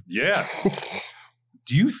load. Yeah.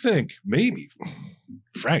 Do you think maybe,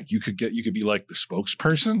 Frank, you could be like the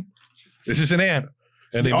spokesperson? This is an ant,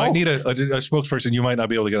 and they might need a spokesperson. You might not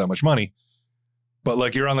be able to get that much money, but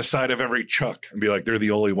like you're on the side of every truck and be like, they're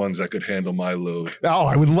the only ones that could handle my load. Oh,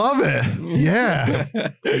 I would love it. Yeah.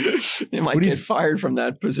 They might get fired from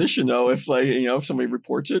that position though if if somebody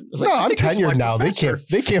reports it. No, I'm tenured now. They can't fire.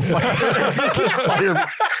 They can't fire me.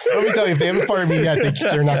 Let me tell you, if they haven't fired me yet,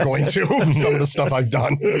 they're not going to. Some of the stuff I've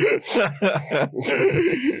done.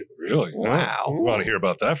 Really? Wow. I want to hear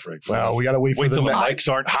about that, Frank. Well, we got to wait for till the next.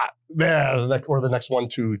 mics aren't hot. Yeah, or the next 1,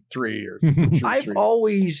 2, 3. Or I've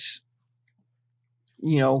always,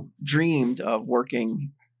 dreamed of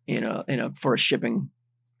working for a shipping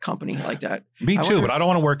company like that. Me too, but I don't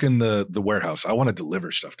want to work in the warehouse. I want to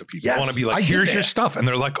deliver stuff to people. Yes, I want to be like, here's your stuff. And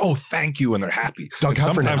they're like, oh, thank you. And they're happy.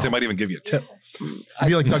 Sometimes they might even give you a tip. I'd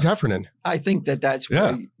be like Doug Heffernan. I think that's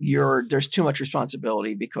where there's too much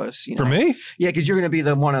responsibility because, For me? Yeah, because you're going to be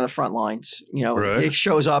the one on the front lines. Right. It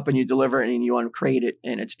shows up and you deliver it and you uncrate it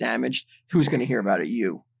and it's damaged. Who's going to hear about it?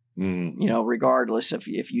 You. Regardless if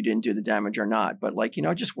you didn't do the damage or not. But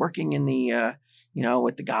just working in the,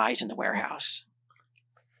 with the guys in the warehouse.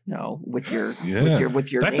 With your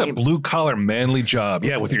that's name a blue collar manly job.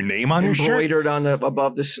 Yeah, with your name on your shirt, embroidered on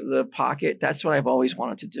above the pocket. That's what I've always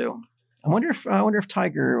wanted to do. I wonder if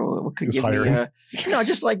Tiger could give me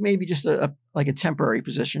just like maybe just a temporary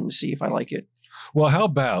position to see if I like it. Well, how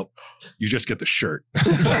about you just get the shirt?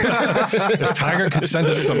 If Tiger could send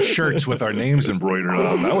us some shirts with our names embroidered on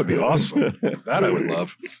them, that would be awesome. That I would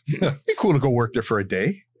love. It'd be cool to go work there for a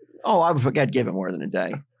day. Oh, I'd give it more than a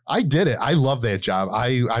day. I did it. I love that job.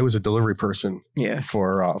 I was a delivery person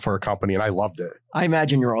for a company, and I loved it. I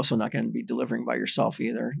imagine you're also not going to be delivering by yourself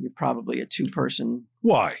either. You're probably a 2-person.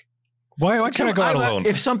 Why? Why can't I go out alone?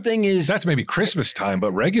 If something is... That's maybe Christmas time,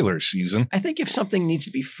 but regular season. I think if something needs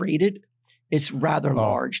to be freighted, it's rather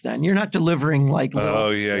large then. You're not delivering like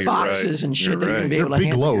little boxes and shit that you're going to be able to big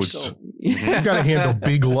handle loads. yourself. You got to handle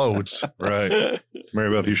big loads. Right.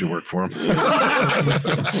 Mary Beth, you should work for him.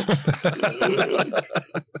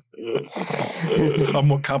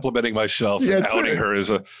 I'm complimenting myself and outing her as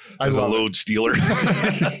a load stealer. Make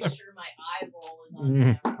sure my eyeball is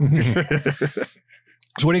on camera.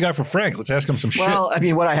 So what do you got for Frank? Let's ask him some shit. Well, I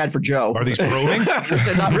mean, what I had for Joe. Are these probing?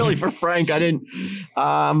 Not really for Frank. I didn't.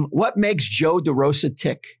 What makes Joe DeRosa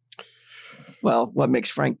tick? Well, what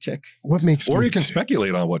makes Frank tick? What makes Or you can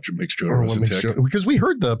speculate on what makes Joe or what DeRosa makes tick. because we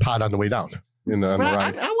heard the pod on the way down. On the I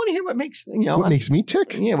ride. want to hear what makes What makes me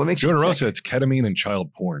tick? Yeah, what makes Joe you DeRosa, tick? it's ketamine and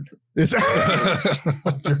child porn. Dear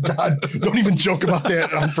God, don't even joke about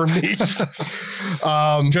that for me.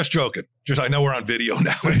 Just joking. I know we're on video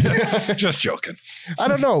now. Just joking. I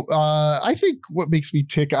don't know. I think what makes me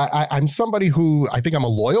tick, I'm somebody who, I think I'm a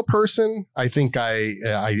loyal person. I think I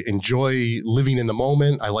enjoy living in the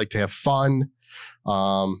moment. I like to have fun.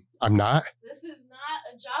 I'm not. This is not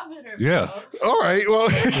a job interview. Yeah. Folks. All right. Well,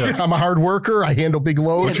 I'm a hard worker. I handle big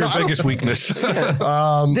loads. What's your biggest weakness?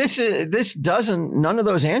 None of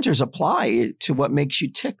those answers apply to what makes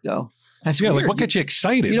you tick, though. That's Yeah, weird. like what gets you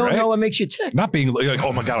excited, You don't right? know what makes you tick. Not being like,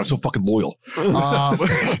 oh my God, I'm so fucking loyal. I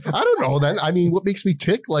don't know then. I mean, what makes me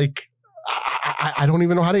tick? Like, I don't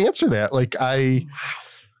even know how to answer that. Like, I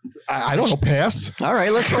don't know. Pass. All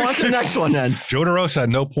right, let's go on to the next one then. Joe DeRosa at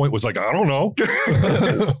no point was like, I don't know.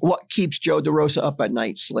 What keeps Joe DeRosa up at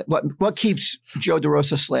night? What keeps Joe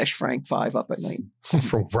DeRosa /Frank 5 up at night?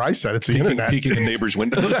 From where I said it's the internet. Peeking in neighbors'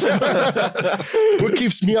 windows. What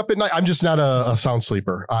keeps me up at night? I'm just not a sound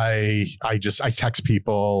sleeper. I text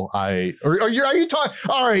people. Are you talking?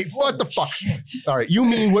 All right, what the fuck? Shit. All right, you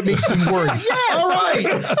mean what makes me worry? Yes. All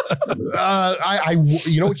right.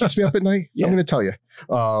 You know what keeps me up at night? Yeah. I'm going to tell you.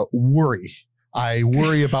 Worry. I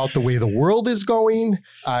worry about the way the world is going.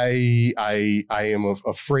 I am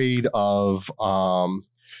afraid of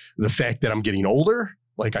the fact that I'm getting older.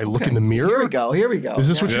 Like I look in the mirror. Here we go. Is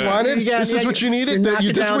this what you wanted? This is what you needed?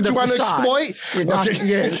 This is what you want to exploit? Not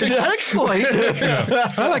exploit.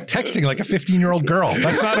 Yeah. I like texting like a 15-year-old girl.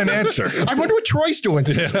 That's not an answer. I wonder what Troy's doing.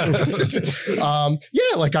 Yeah.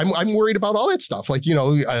 Like I'm worried about all that stuff. Like,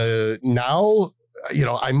 now,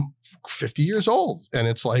 I'm 50 years old and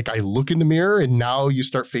it's like, I look in the mirror and now you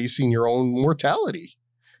start facing your own mortality.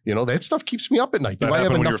 That stuff keeps me up at night. That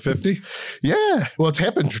happened when you were 50? Yeah. Well, it's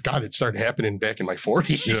happened. God, it started happening back in my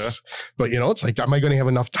 40s. Yeah. But, it's like, am I going to have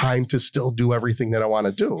enough time to still do everything that I want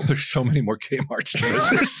to do? There's so many more Kmart's.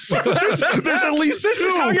 There's at least this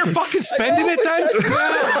is how you're fucking spending it then?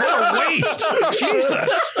 What a waste. Jesus.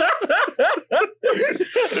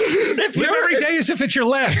 Live every day as if it's your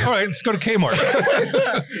last. All right, let's go to Kmart.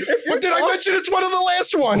 But did I mention it's one of the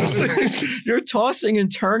last ones? You're tossing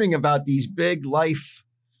and turning about these big life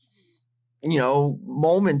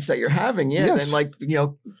moments that you're having, Yes. then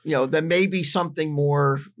there may be something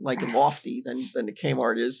more like lofty than the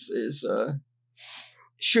Kmart is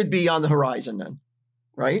should be on the horizon then,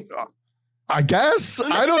 right? I guess.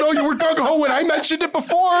 I don't know. You were gung-ho when I mentioned it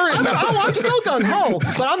before. I'm still gung-ho,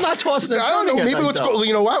 but I'm not tossing and I don't know. turning Maybe let's go.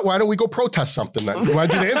 You know what? Why don't we go protest something then? You want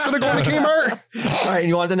to do that instead of going to Kmart? All right,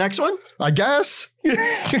 you want the next one? I guess.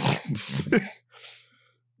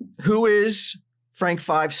 Who is Frank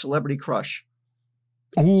 5 celebrity crush?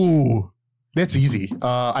 Ooh, that's easy.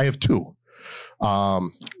 I have two. Joe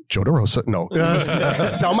DeRosa. No.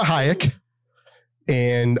 Salma Hayek.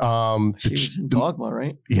 And She was in Dogma,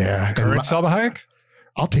 right? yeah. Current Salma Hayek?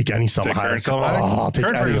 I'll take any Salma Take Hayek. current Salma Hayek? Oh, I'll take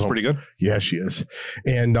Current any Hayek of is them. pretty good. Yeah, she is.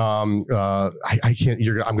 And I can't.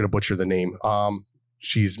 I'm going to butcher the name.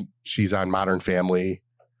 She's on Modern Family.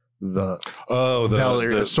 The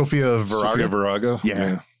Sofia Vergara. Sofia Vergara.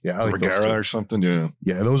 Yeah. I like those Vergara two. or something. Yeah.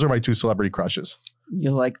 Yeah, those are my two celebrity crushes. You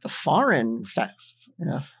like the foreign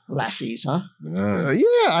lassies, huh? Yeah.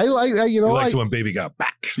 Yeah, I like that. He likes when baby got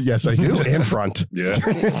back. Yes, I do, and front. Yeah.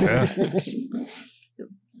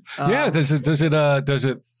 Yeah.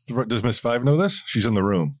 Does Miss Five know this? She's in the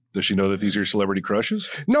room. Does she know that these are your celebrity crushes?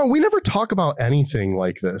 No, we never talk about anything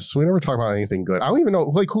like this. We never talk about anything good. I don't even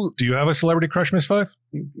know who. Do you have a celebrity crush, Miss Five?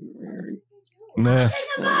 Nah.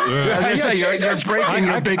 I was gonna say, you're breaking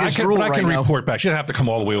your biggest rule but I can right now. report back. She doesn't have to come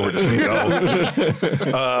all the way over to say no.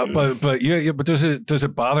 But does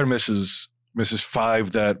it bother Mrs.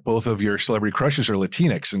 Five that both of your celebrity crushes are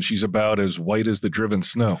Latinx and she's about as white as the driven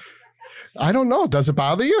snow? I don't know. Does it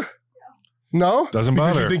bother you? No, Doesn't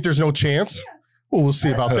because bother. you think there's no chance. Well, we'll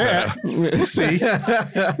see about that. We'll see.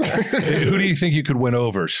 Who do you think you could win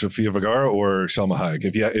over, Sofia Vergara or Salma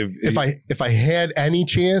Hayek? If I had any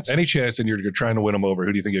chance, and you're trying to win them over,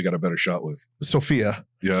 who do you think you got a better shot with? Sophia.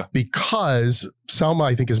 Yeah, because Salma,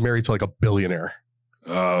 I think, is married to like a billionaire.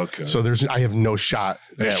 Oh, okay. So I have no shot.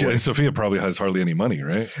 And Sophia probably has hardly any money,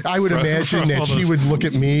 right? I would imagine that she would look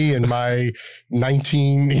at me and my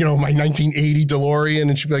 1980 DeLorean,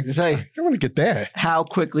 and she'd be like, "I want to get that." How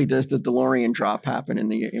quickly does the DeLorean drop happen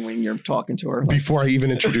when you're talking to her? Before I even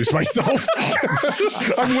introduce myself,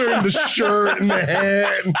 I'm wearing the shirt and the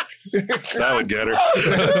hat. That would get her.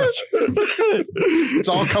 It's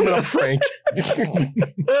all coming up, Frank.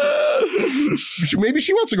 Maybe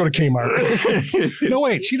she wants to go to Kmart. No,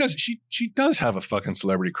 wait. She does. She does have a fucking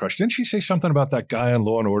celebrity crush. Didn't she say something about that guy on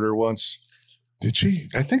Law and Order once? Did she?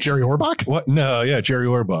 I think Jerry Orbach. What? No, yeah, Jerry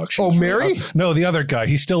Orbach. Mary? No, the other guy.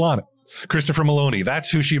 He's still on it. Christopher Maloney. That's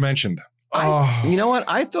who she mentioned. You know what?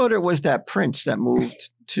 I thought it was that prince that moved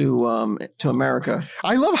to America.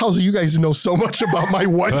 I love how you guys know so much about my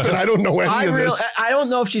wife, and I don't know any of this. I don't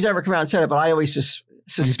know if she's ever come out and said it, but I always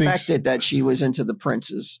suspected that she was into the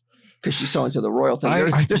princes. Because she's so into the royal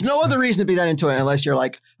thing. There's no other reason to be that into it unless you're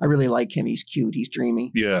like, I really like him. He's cute. He's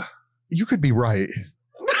dreamy. Yeah. You could be right.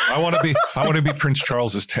 I want to be Prince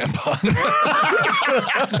Charles's tampon.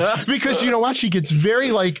 Because you know what? She gets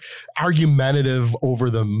very like argumentative over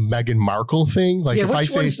the Meghan Markle thing. Like if I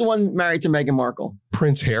say one's the one married to Meghan Markle?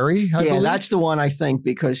 Prince Harry, I believe? That's the one I think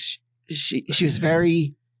because she was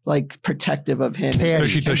very like protective of him. Does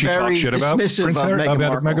she talk shit about Prince Harry?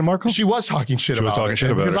 About Meghan Markle? She was talking shit about it.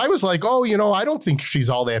 Because I was like, I don't think she's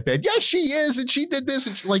all that bad. Yes, she is. And she did this.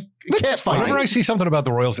 And whenever I see something about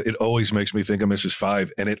the royals, it always makes me think of Mrs.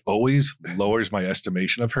 Five. And it always lowers my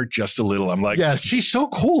estimation of her just a little. I'm like, yes, she's so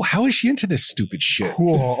cool. How is she into this stupid shit?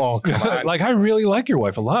 Cool. Oh, come on. Like, I really like your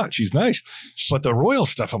wife a lot. She's nice. But the royal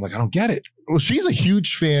stuff, I'm like, I don't get it. Well, she's a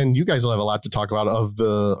huge fan. You guys will have a lot to talk about of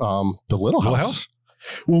the Little House.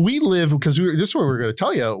 Well, we live because this is what we're going to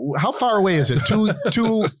tell you. How far away is it?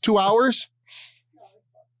 2 hours?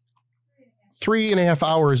 3.5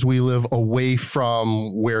 hours. We live away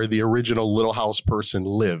from where the original Little House person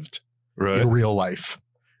lived in real life.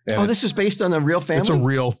 And this is based on a real family? It's a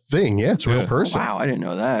real thing. Yeah, it's a real person. Oh, wow, I didn't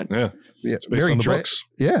know that. Yeah. It's based on the books.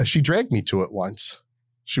 Yeah, she dragged me to it once.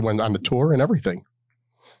 She went on the tour and everything.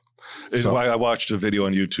 I watched a video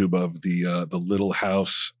on YouTube of the Little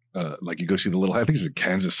House. Like you go see the Little House, I think it's in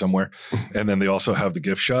Kansas somewhere. And then they also have the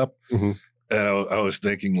gift shop. Mm-hmm. And I was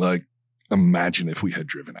thinking, like, imagine if we had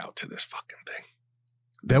driven out to this fucking thing.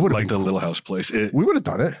 That would have like the Little House place. We would have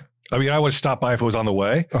done it. I mean, I would have stopped by if it was on the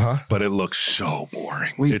way, but it looks so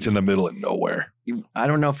boring. It's in the middle of nowhere. I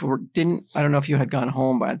don't know if you had gone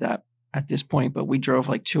home by at this point, but we drove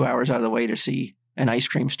like 2 hours out of the way to see an ice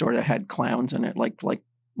cream store that had clowns in it, like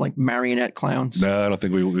marionette clowns. No, I don't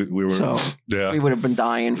think we were. So we would have been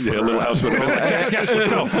dying. Little House would have been like, yes, let's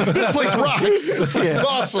go. This place rocks. This place is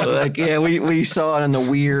awesome. We saw it in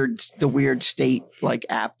the weird state like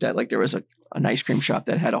app that like there was an ice cream shop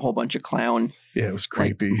that had a whole bunch of clown. Yeah, it was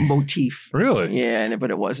creepy. Motif. Really? Yeah, but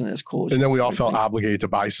it wasn't as cool. And then we all felt obligated to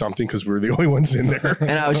buy something because we were the only ones in there.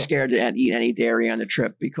 And I was scared to eat any dairy on the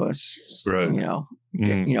trip because,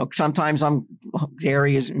 sometimes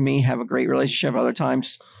dairy is me have a great relationship. Other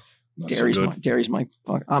times, dairy's my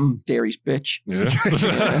fuck. I'm dairy's bitch. Yeah.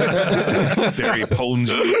 Dairy pwned.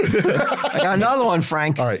 I got another one,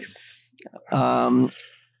 Frank. All right.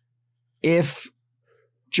 If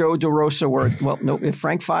Joe DeRosa if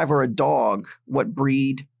Frank Five were a dog, what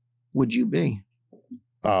breed would you be?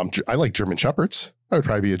 I like German Shepherds. I would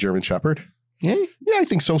probably be a German Shepherd. Yeah? Yeah, I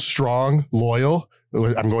think so. Strong, loyal.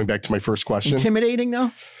 I'm going back to my first question. Intimidating,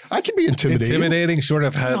 though? I can be intimidating. Intimidating, sort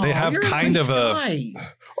of. They have kind of a...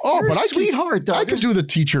 You're a sweetheart, Doug. I could do the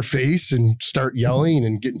teacher face and start yelling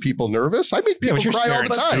and getting people nervous. I make people cry all the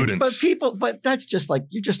time. But that's just like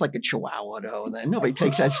you're just like a chihuahua, though. And then nobody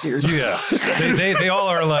takes that seriously. Yeah, they all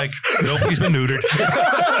are like, nope, he's been neutered.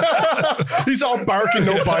 He's all barking,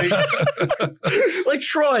 no bite. Like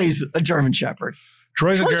Troy's a German Shepherd.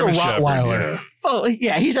 Troy's a German Rottweiler. Shepherd. Yeah. Oh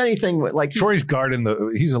yeah, he's anything like Troy's guarding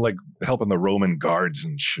he's like helping the Roman guards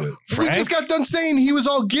and shit. We just got done saying he was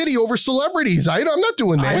all giddy over celebrities. I'm not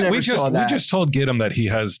doing that. We just told Gidim that he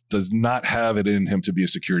does not have it in him to be a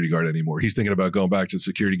security guard anymore. He's thinking about going back to the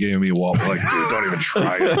security game. He walk like, dude, don't even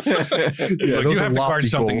try it. You have to guard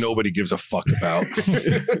something nobody gives a fuck about.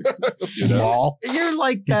 You know? You're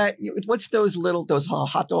like that. What's those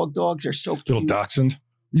hot dog dogs? They're so cute. Little Dachshund.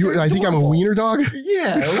 I think I'm a wiener dog.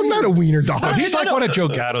 Yeah, I'm not a wiener dog. He's like one of Joe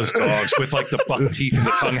Gatto's dogs with like the buck teeth and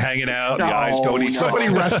the tongue hanging out, the eyes going. Somebody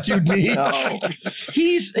rescued me. No.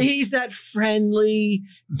 He's that friendly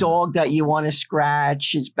dog that you want to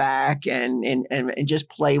scratch his back and just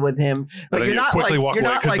play with him. But then you quickly walk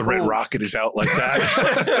away because the red rocket is out like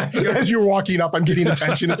that. As you're walking up, I'm getting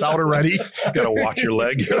attention. It's out already. Gotta watch your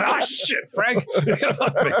leg. Shit, Frank.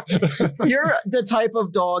 You're the type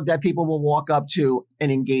of dog that people will walk up to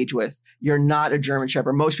and engage with. You're not a German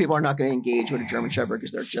Shepherd. Most people are not going to engage with a German Shepherd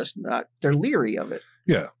because they're just not. They're leery of it.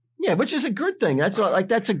 Yeah. Yeah, which is a good thing. That's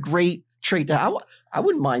a great trait. I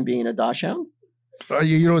wouldn't mind being a Dachshund. So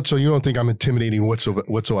you don't think I'm intimidating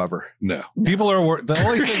whatsoever? No. People are the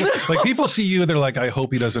only thing. Like people see you, they're like, I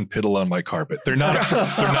hope he doesn't piddle on my carpet. They're not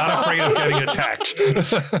afraid of getting attacked.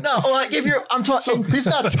 No, like if you're, I'm talking. So he's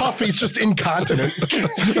not tough. He's just incontinent.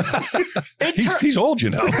 He's old,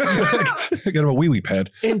 you know. I got him a wee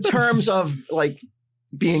pad. In terms of like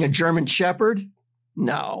being a German Shepherd,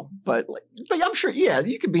 no, but I'm sure, yeah,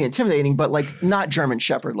 you could be intimidating, but like not German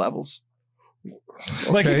Shepherd levels.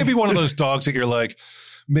 Like he could be one of those dogs that you're like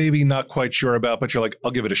maybe not quite sure about, but you're like,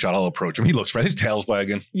 I'll give it a shot. I'll approach him. He looks friendly. His tail's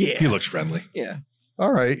wagging. Yeah, he looks friendly. Yeah.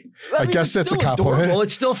 All right. I guess that's a compliment. Well,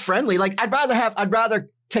 it's still friendly. Like I'd rather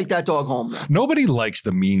take that dog home. Nobody likes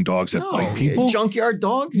the mean dogs that bite people. Junkyard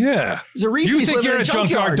dog. Yeah. There's a reason you think you're a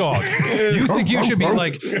junkyard dog. You think you should be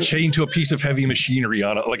like chained to a piece of heavy machinery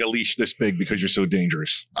on like a leash this big because you're so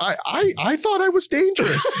dangerous. I thought I was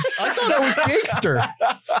dangerous. I thought I was gangster. I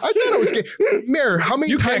thought I was Mayor, how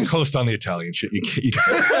many times? You can't coast on the Italian shit.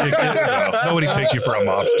 Nobody takes you for a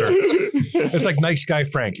mobster. It's like nice guy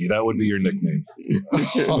Frankie. That would be your nickname. God,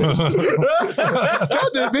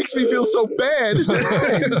 that makes me feel so bad.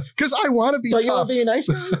 Because I want to be tough. You want to be a nice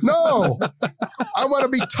guy? No. I want to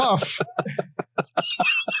be tough.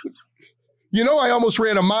 You know, I almost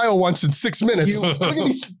ran a mile once in 6 minutes. Look at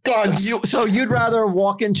these guns. So you'd rather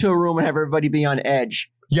walk into a room and have everybody be on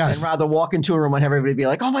edge? Yes. And rather walk into a room and have everybody be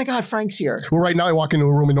like, oh my God, Frank's here. Well, right now I walk into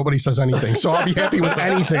a room and nobody says anything. So I'll be happy with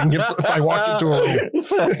anything if I walk into a room.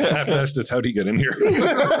 Half-assed is how'd he get in here?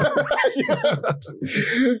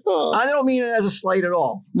 I don't mean it as a slight at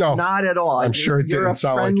all. No. Not at all. I'm sure it didn't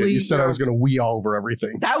sound like it. You said I was going to wee all over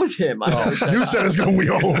everything. That was him. You said I was going to wee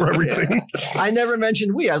all over everything. I never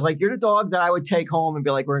mentioned wee. I was like, you're the dog that I would take home and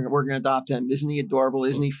be like, we're going to adopt him. Isn't he adorable?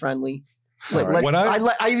 Isn't he friendly? I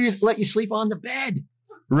let you sleep on the bed.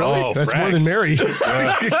 Really? Oh, that's Frank. more than Mary.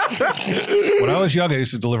 When I was young, I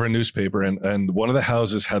used to deliver a newspaper, and one of the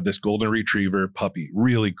houses had this golden retriever puppy,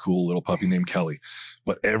 really cool little puppy named Kelly.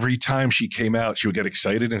 But every time she came out, she would get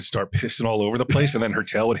excited and start pissing all over the place, and then her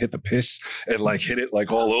tail would hit the piss and like hit it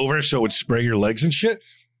like all over, so it would spray your legs and shit.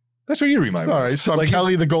 That's what you remind me. All right, so I'm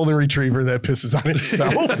Kelly the golden retriever that pisses on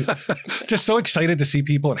himself. Just so excited to see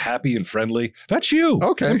people and happy and friendly. That's you.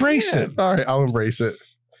 Okay. Embrace it. All right, I'll embrace it.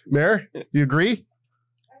 Mayor, you agree?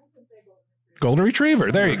 Golden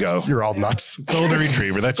retriever. There you go. You're all nuts. Golden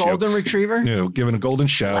retriever. That's golden retriever? You know, giving a golden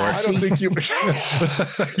shower. I don't think you...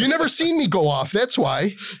 You never seen me go off. That's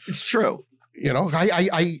why. It's true. You know, I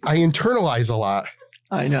internalize a lot.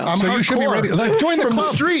 I know. I'm so hardcore. You should be ready. Like, join the from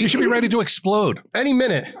club. The street. You should be ready to explode. Any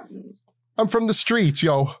minute. I'm from the streets,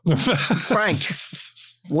 yo. Frank,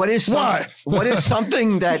 what is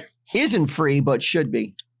something that isn't free but should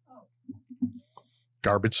be?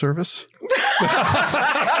 Garbage service.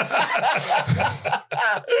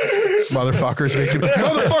 Motherfuckers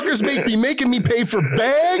making me pay for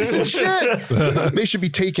bags and shit. They should be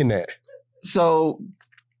taking that. So,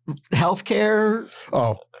 healthcare.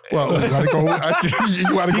 Oh. Well, you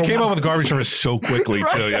want to go? He came up with garbage service so quickly,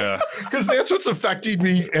 right? Too, yeah. Because that's what's affecting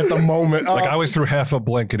me at the moment. Like I was through half a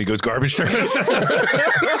blink and he goes, garbage service? Yeah,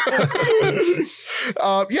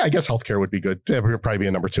 I guess healthcare would be good. That would probably be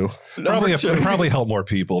a number two. Probably help more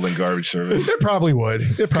people than garbage service. It probably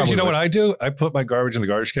would. Because you know what I do? I put my garbage in the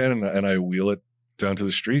garbage can and I wheel it down to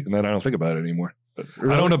the street and then I don't think about it anymore.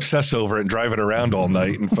 Really? I don't obsess over it and drive it around all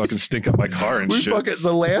night and fucking stink up my car and shit.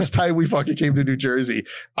 The last time we fucking came to New Jersey,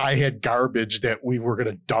 I had garbage that we were going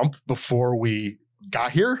to dump before we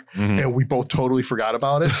got here, and we both totally forgot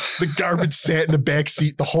about it. The garbage sat in the back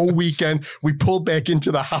seat the whole weekend. We pulled back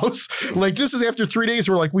into the house. Like, this is after 3 days.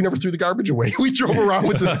 We're like, we never threw the garbage away. We drove around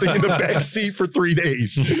with this thing in the back seat for 3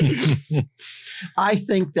 days. I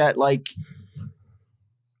think that, like,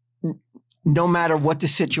 no matter what the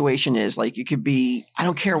situation is, like you could be, I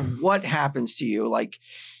don't care what happens to you, like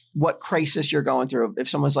what crisis you're going through. If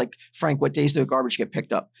someone's like, Frank, what days do the garbage get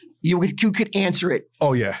picked up? You could answer it.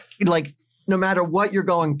 Oh yeah. Like no matter what you're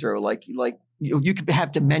going through, like you could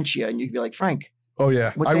have dementia and you could be like, Frank, Oh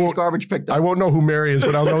yeah, What day's garbage picked up? I won't know who Mary is,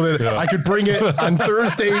 but I'll know that Yeah. I could bring it on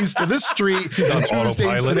Thursdays to this street, on and Tuesdays to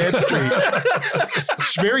autopilot. that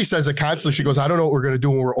street. Mary says it constantly. She goes, "I don't know what we're going to do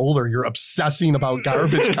when we're older. You're obsessing about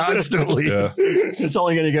garbage constantly." Yeah. It's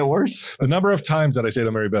only going to get worse. The number of times that I say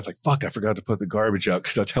to Mary Beth, like, fuck, I forgot to put the garbage out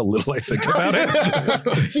because that's how little I think about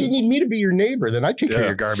it. So you need me to be your neighbor, then I take care of Yeah.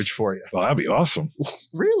 your garbage for you. Well, that'd be awesome.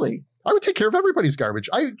 Really? I would take care of everybody's garbage.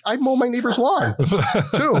 I mow my neighbor's lawn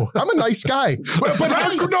too. I'm a nice guy, but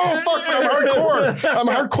hardcore, no, fuck me, I'm hardcore. I'm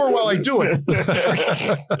hardcore while I do it.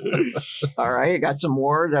 All right. I got some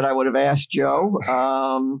more that I would have asked Joe.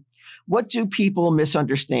 What do people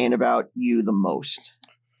misunderstand about you the most?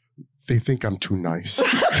 They think I'm too nice.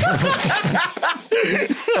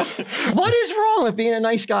 What is wrong with being a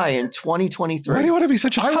nice guy in 2023? Why do you want to be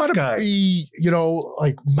such a I tough want guy? to be,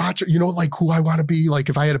 like macho, like who I want to be. Like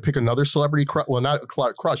if I had to pick another celebrity, not a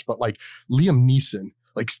crush, but like Liam Neeson.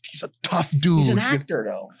 Like he's a tough dude. He's an actor,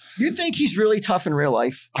 though. You think he's really tough in real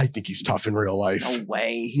life? I think he's tough in real life. No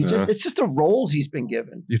way. It's just the roles he's been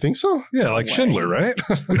given. You think so? Yeah, like way. Schindler, right?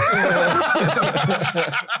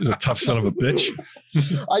 He's a tough son of a bitch.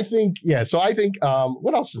 I think, yeah. So I think,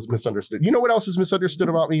 what else is misunderstood? You know what else is misunderstood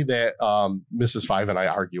about me? That Mrs. Five and I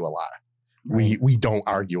argue a lot. We don't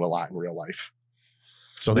argue a lot in real life.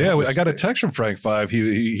 So Yeah, I got a text from Frank Five.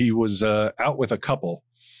 He was out with a couple.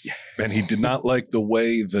 And he did not like the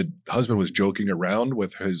way the husband was joking around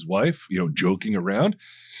with his wife, joking around.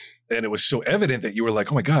 And it was so evident that you were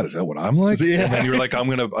like, oh my God, is that what I'm like? Yeah. And then you were like, I'm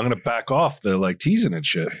gonna back off the like teasing and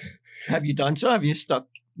shit. Have you done so? Have you stuck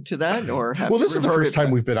to that, or have Well, this you is the first reverted time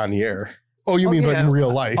back? we've been on the air. Oh, you mean, yeah. but in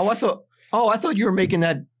real life? Oh, I thought you were making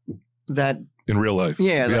that. In real life.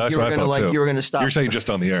 Yeah, like that's you were what I gonna thought too. you were gonna stop. You're saying just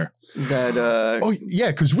on the air. that. Oh, yeah,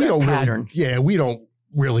 because we that don't pattern. we don't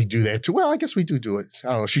really do that too. Well, I guess we do it. I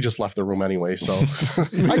don't know. She just left the room anyway, so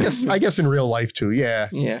I guess in real life too. Yeah,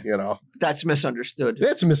 Yeah, that's misunderstood.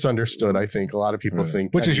 that's misunderstood. I think a lot of people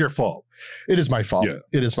think, Which is your fault. It is my fault. Yeah.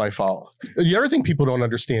 It is my fault. The other thing people don't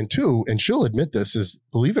understand too, and she'll admit this, is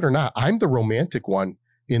believe it or not, I'm the romantic one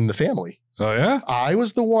in the family. Oh yeah? I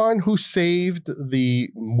was the one who saved the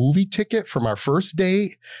movie ticket from our first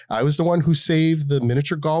date. I was the one who saved the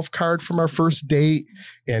miniature golf card from our first date.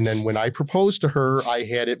 And then when I proposed to her, I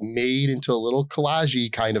had it made into a little collage-y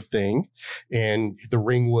kind of thing. And the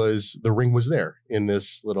ring was there in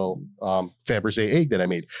this little Fabergé egg that I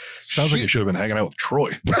made. Sounds like you should have been hanging out with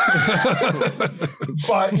Troy.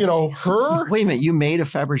 But, her... Wait a minute, you made a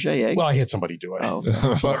Fabergé egg? Well, I had somebody do it. Oh,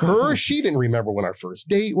 But her, she didn't remember when our first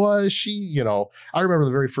date was. I remember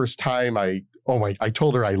the very first time I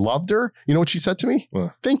told her I loved her. You know what she said to me?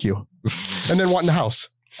 What? Thank you. And then what in the house?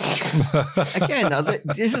 again, now,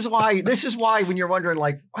 this is why when you're wondering,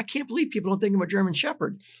 like, I can't believe people don't think I'm a German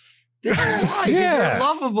Shepherd. This is why. Yeah. You're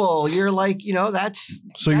lovable. You're like, that's.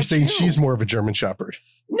 So you're that's saying you. she's more of a German Shepherd?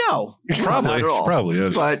 No, Probably. not at all. Probably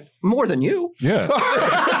is. But more than you. Yeah.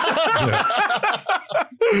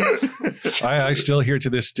 I still hear to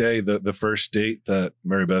this day the first date that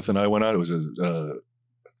Mary Beth and I went on. It was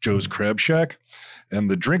Joe's Crab Shack, and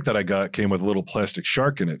the drink that I got came with a little plastic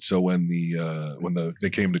shark in it. So when they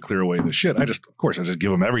came to clear away the shit, I just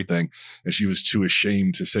give them everything, and she was too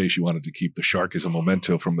ashamed to say she wanted to keep the shark as a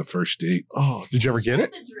memento from the first date. Oh, did you ever get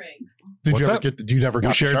it? The drink. Did What's you ever that? get? You never got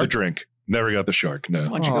We shared the shark? drink. Never got the shark. No. Why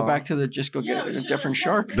don't you go Aw. back to just go get we a should've different done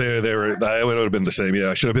shark? that. It would have been the same.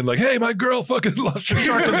 Yeah, I should have been like, "Hey, my girl fucking lost her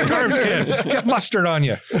shark in the garbage can. Get mustard on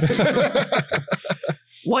you."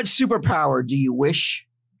 What superpower do you wish?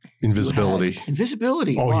 Invisibility. You had?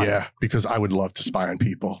 Invisibility. Oh Why? yeah, because I would love to spy on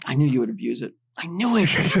people. I knew you would abuse it. I knew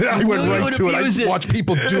it. I went knew you right would to it. abuse I'd watch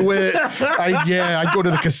people do it. I'd go to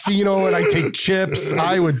the casino and I'd take chips.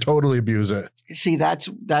 I would totally abuse it. See, that's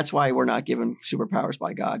why we're not given superpowers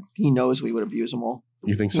by God. He knows we would abuse them all.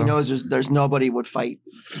 You think He so? knows there's nobody would fight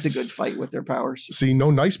the good fight with their powers. See,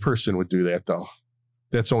 no nice person would do that though.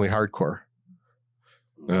 That's only hardcore.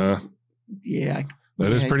 Yeah,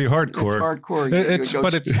 That is pretty it's hardcore. hardcore.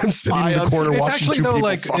 I'm sitting in the corner It's watching actually two though, people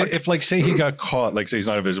like fuck. if like say he got caught, like say he's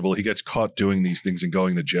not invisible, he gets caught doing these things and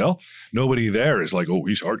going to jail. Nobody there is like, oh,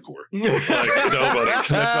 he's hardcore. Like, nobody. That's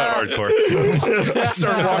not hardcore. I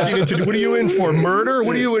started walking into, what are you in for? Murder?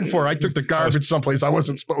 What are you in for? I took the garbage someplace I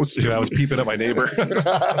wasn't supposed to. I was peeping at my neighbor.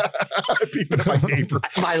 Peeping at my neighbor.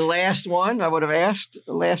 My last one, I would have asked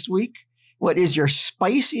last week. What is your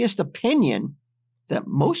spiciest opinion that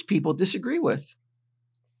most people disagree with?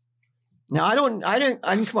 Now, I didn't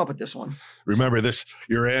come up with this one. Remember this,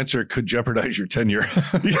 your answer could jeopardize your tenure.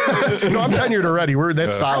 No, I'm tenured already. We're that I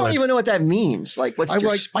don't solid. even know what that means. Like, what's I your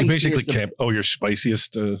like- You spiciest basically can't, your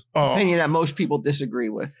spiciest. Oh, opinion that most people disagree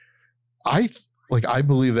with? I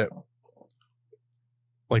believe that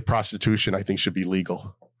like prostitution, I think should be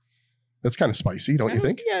legal. That's kind of spicy, don't you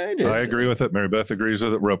think? Yeah, it is. I agree with it. Mary Beth agrees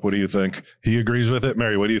with it. Rupp, what do you think? He agrees with it.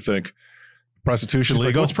 Mary, what do you think? Prostitution She's like,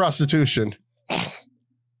 legal? what's prostitution?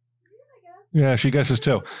 Yeah, she guesses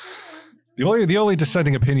too. The only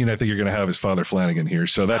dissenting opinion I think you're going to have is Father Flanagan here,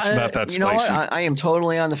 so that's not that spicy. You know what? I am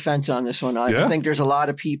totally on the fence on this one. I think there's a lot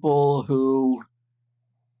of people who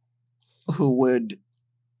would,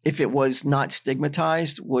 if it was not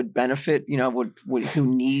stigmatized, would benefit. Would who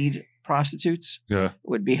need prostitutes. Yeah,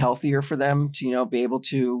 would be healthier for them to be able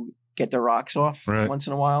to get their rocks off once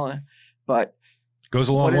in a while. But goes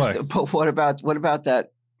a long way. But what about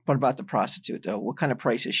that? What about the prostitute though? What kind of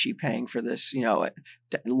price is she paying for this?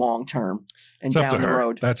 Long term and down the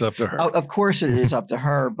road. That's up to her. Of course, it is up to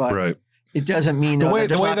her, but it doesn't mean that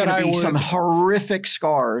there's not going to be some horrific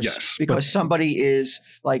scars because somebody is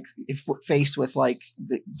like faced with like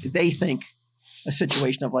they think a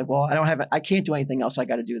situation of like, well, I can't do anything else. I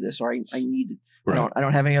got to do this, or I need. I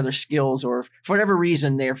don't have any other skills, or for whatever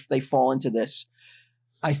reason they fall into this.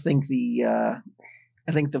 I think the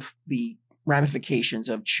ramifications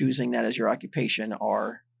of choosing that as your occupation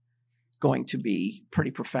are going to be pretty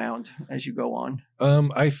profound as you go on.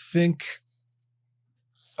 I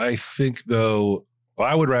think though,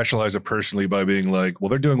 I would rationalize it personally by being like, well,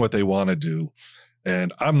 they're doing what they want to do.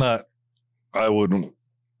 And I wouldn't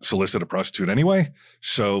solicit a prostitute anyway.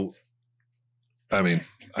 So, I mean,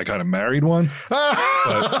 I kind of married one,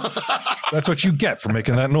 but that's what you get for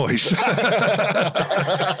making that noise.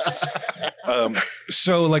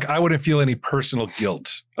 So like I wouldn't feel any personal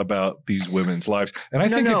guilt about these women's lives. And I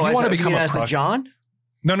think if you want to become a prostitute, John?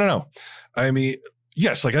 No. I mean,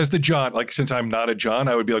 yes, like as the John, like since I'm not a John,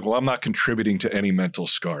 I would be like, well, I'm not contributing to any mental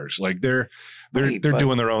scars. Like they're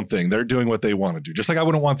doing their own thing. They're doing what they want to do. Just like I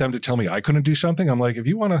wouldn't want them to tell me I couldn't do something. I'm like, if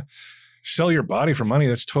you want to sell your body for money,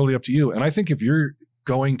 that's totally up to you. And I think if you're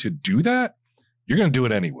going to do that, you're going to do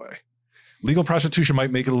it anyway. Legal prostitution might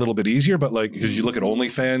make it a little bit easier, but like, because you look at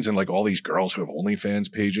OnlyFans and like all these girls who have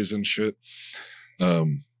OnlyFans pages and shit,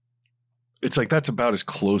 it's like that's about as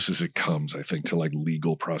close as it comes, I think, to like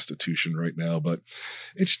legal prostitution right now. But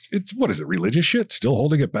it's what is it? Religious shit? Still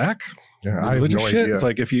holding it back? Yeah, I have no idea. It's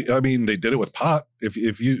like they did it with pot. If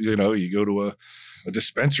you go to a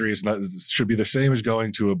dispensary, it should be the same as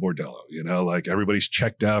going to a bordello. Like everybody's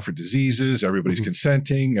checked out for diseases, everybody's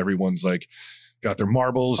consenting, everyone's like got their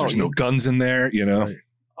marbles. There's no guns in there, Right.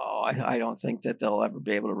 Oh, I don't think that they'll ever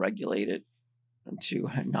be able to regulate it to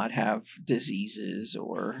not have diseases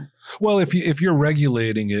or. Well, if you're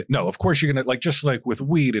regulating it, no, of course you're gonna just like with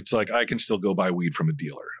weed. It's like I can still go buy weed from a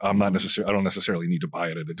dealer. I don't necessarily need to buy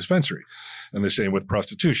it at a dispensary. And the same with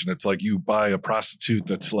prostitution. It's like you buy a prostitute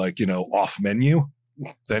that's like off menu,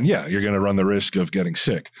 then yeah, you're gonna run the risk of getting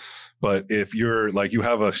sick. But if you're like you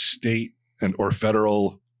have a state or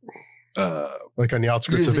federal. Like on the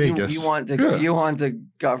outskirts of Vegas, you want the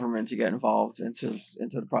government to get involved into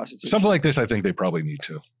the prostitution. Something like this, I think they probably need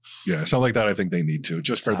to. Yeah, something like that, I think they need to,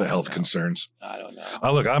 just for the health concerns. I don't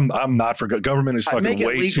know. Look, I'm not for government is fucking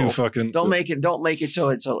way too fucking. Don't make it so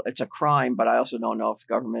it's a crime. But I also don't know if the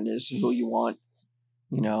government is who you want.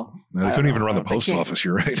 They couldn't even run the post office.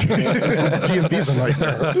 You're right. DMV's a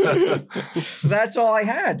nightmare. That's all I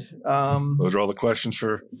had. Those are all the questions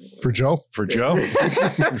for Joe. For Joe.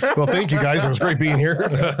 Well, thank you guys. It was great being here.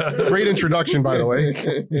 Great introduction, by the way.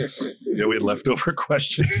 Yeah, we had leftover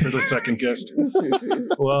questions for the second guest.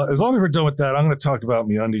 Well, as long as we're done with that, I'm going to talk about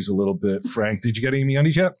MeUndies a little bit. Frank, did you get any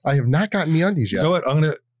MeUndies yet? I have not gotten MeUndies yet. You know what?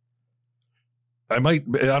 I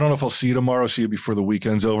don't know if I'll see you tomorrow, see you before the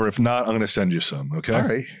weekend's over. If not, I'm going to send you some, okay? All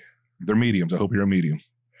right. They're mediums. I hope you're a medium.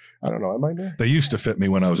 I don't know. Am I there? They used to fit me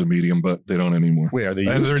when I was a medium, but they don't anymore. Wait, are they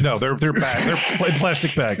used? They're bags. They're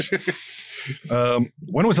plastic bags.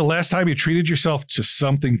 When was the last time you treated yourself to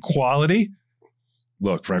something quality?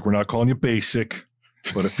 Look, Frank, we're not calling you basic,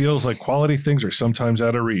 but it feels like quality things are sometimes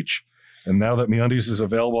out of reach. And now that MeUndies is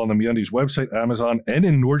available on the MeUndies website, Amazon, and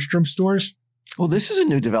in Nordstrom stores. Well, this is a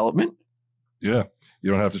new development. Yeah.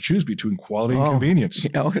 You don't have to choose between quality and convenience. They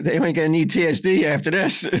ain't going to need TSD after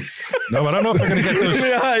this. No, I don't know if they're going to get those.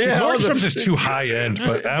 Nordstrom's is too high end,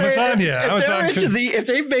 but Amazon, if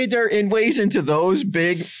they've made their ways into those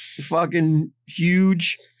big fucking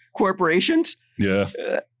huge corporations. Yeah.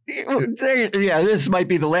 This might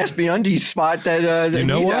be the last MeUndies spot that you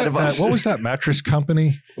know need what? out of us. What was that mattress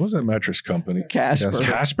company? What was that mattress company?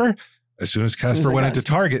 Casper. As soon as Casper went into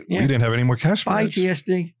Target, we didn't have any more Casper. Buy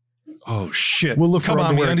TSD. Oh shit! We'll look Come for on,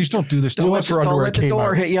 underwear. MeUndies, don't do this. Don't let the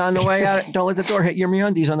door hit you on the way out. Don't let the door hit your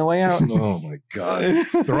MeUndies on the way out. Oh my god!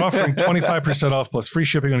 They're offering 25% off plus free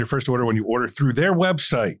shipping on your first order when you order through their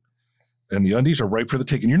website and the undies are ripe for the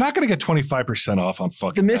taking. You're not going to get 25% off on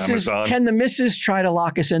fucking Amazon. Can the missus try to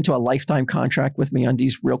lock us into a lifetime contract with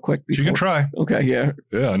MeUndies real quick? She can try. Okay, yeah.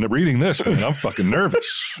 Yeah, and reading this, man, I'm fucking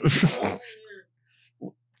nervous.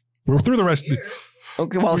 We're through the rest of the...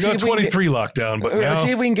 Okay, well, we got 23 lockdown, but now...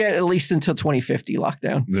 See if we can get at least until 2050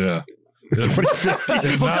 lockdown. Yeah. 2050.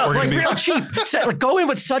 If not, we're like gonna be... real cheap. Like, go in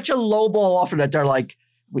with such a low ball offer that they're like,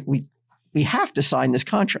 we have to sign this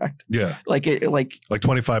contract. Yeah. Like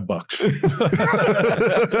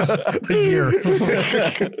 $25 a year.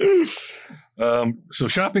 So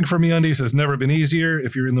shopping for MeUndies has never been easier.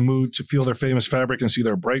 If you're in the mood to feel their famous fabric and see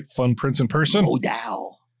their bright, fun prints in person, Modal.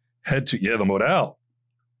 the Modal.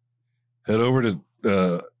 Head over to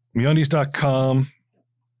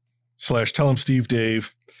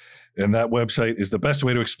MeUndies.com/TellHimSteveDave. And that website is the best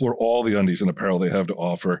way to explore all the undies and apparel they have to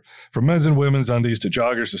offer. From men's and women's undies to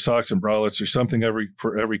joggers to socks and bralettes, there's something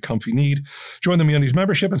for every comfy need. Join the MeUndies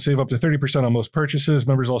membership and save up to 30% on most purchases.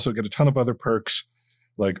 Members also get a ton of other perks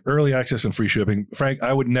like early access and free shipping. Frank,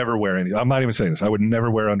 I would never wear any. I'm not even saying this. I would never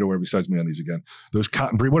wear underwear besides MeUndies again. Those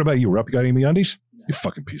cotton breed. What about you, Rupp? You got any MeUndies? You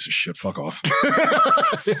fucking piece of shit. Fuck off. To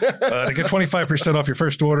get 25% off your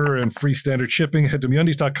first order and free standard shipping, head to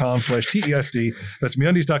MeUndies.com/TESD. That's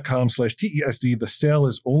MeUndies.com/TESD. The sale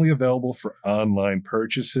is only available for online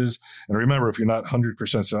purchases. And remember, if you're not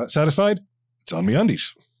 100% satisfied, it's on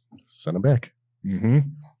MeUndies. Send them back. Mm-hmm.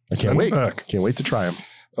 I can't wait. Can't wait to try them.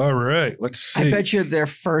 All right. Let's see. I bet you their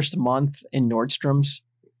first month in Nordstrom's,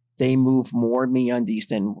 they move more MeUndies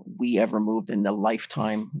than we ever moved in the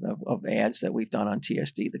lifetime of ads that we've done on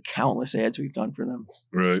TSD, the countless ads we've done for them.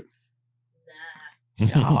 Right.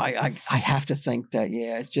 I have to think that,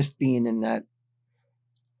 it's just being in that,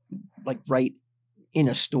 like right in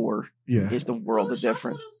a store is the world of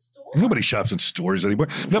difference. Nobody shops in stores anymore.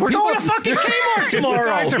 No, We're going to fucking Kmart tomorrow. You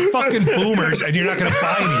guys are fucking boomers, and you're not going to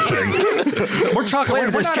buy anything. We're talking.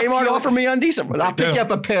 Wait, does Kmart offer MeUndies? I'll pick you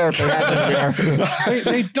up a pair if they have them there.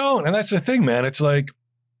 They don't, and that's the thing, man. It's like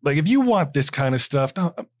if you want this kind of stuff,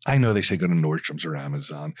 I know they say go to Nordstrom's or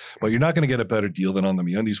Amazon, but you're not going to get a better deal than on the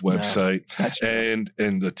MeUndies website. No, that's true. And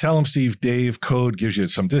the Tell 'em Steve Dave code gives you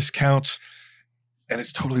some discounts, and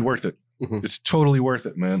it's totally worth it. Mm-hmm. It's totally worth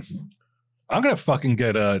it, man. I'm going to fucking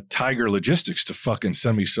get Tiger Logistics to fucking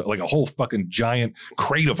send me like a whole fucking giant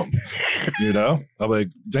crate of them. You know? I'm like,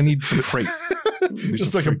 I need some crate.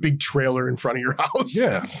 Just like a big trailer in front of your house.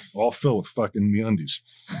 Yeah. All filled with fucking MeUndies.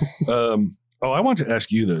 I want to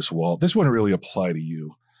ask you this, Walt. This wouldn't really apply to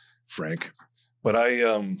you, Frank. But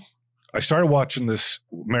I started watching this,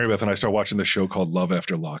 Mary Beth and I started watching this show called Love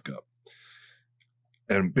After Lockup.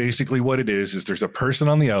 And basically what it is there's a person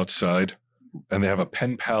on the outside and they have a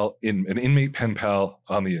pen pal, an inmate pen pal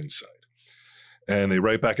on the inside. And they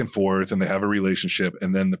write back and forth and they have a relationship.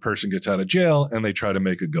 And then the person gets out of jail and they try to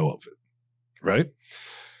make a go of it. Right?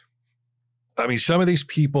 I mean, some of these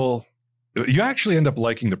people, you actually end up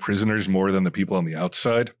liking the prisoners more than the people on the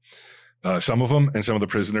outside. Some of them, and some of the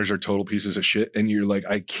prisoners are total pieces of shit. And you're like,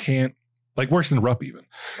 I can't, like worse than Rupp even.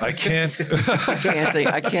 I can't.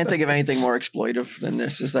 I can't think of anything more exploitive than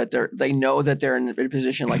this. Is that they know that they're in a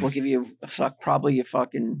position like we'll give you probably a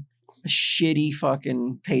shitty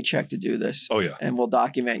fucking paycheck to do this. Oh yeah, and we'll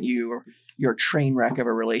document your train wreck of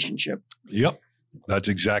a relationship. Yep, that's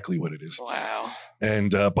exactly what it is. Wow.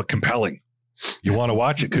 And but compelling. You want to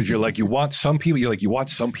watch it because you want some people. You want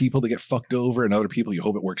some people to get fucked over, and other people you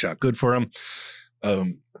hope it works out good for them.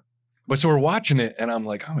 But so we're watching it and I'm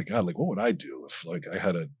like, oh my God, like what would I do if like I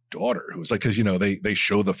had a daughter who was like, cause they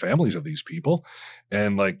show the families of these people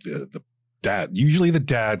and like the dad, usually the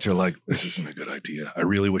dads are like, this isn't a good idea. I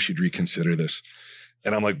really wish you'd reconsider this.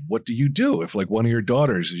 And I'm like, what do you do if like one of your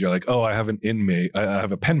daughters is you're like, oh, I have an inmate. I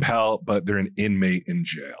have a pen pal, but they're an inmate in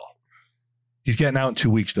jail. He's getting out in 2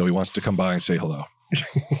 weeks though. He wants to come by and say hello.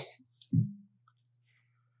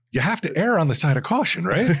 You have to err on the side of caution,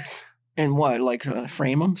 right? And what, like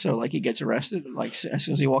frame him so like he gets arrested like as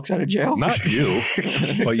soon as he walks out of jail? Not you,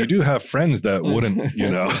 but you do have friends that wouldn't,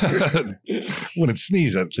 wouldn't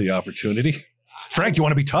sneeze at the opportunity. Frank, you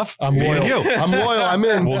want to be tough? I'm loyal. I'm loyal. I'm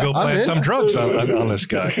in. We'll go plant some drugs on this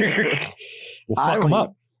guy. We'll fuck him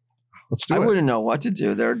up. Let's do it. I wouldn't know what to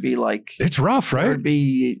do. There'd be like... It's rough, right? There'd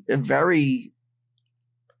be a very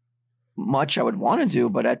much I would want to do,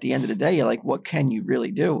 but at the end of the day, you're like, what can you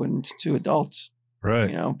really do? And it's two adults.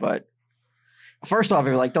 Right. But... First off,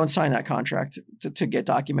 you're like, don't sign that contract to get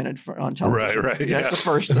documented on television. Right. That's the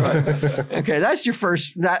first. Okay, that's your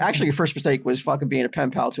first. Actually, your first mistake was fucking being a pen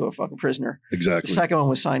pal to a fucking prisoner. Exactly. The second one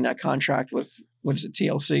was sign that contract with what is it,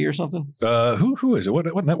 TLC or something? Who is it?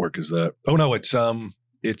 What network is that? Oh no, it's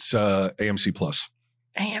AMC Plus.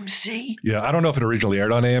 AMC. Yeah, I don't know if it originally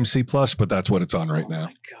aired on AMC Plus, but that's what it's on right now. Oh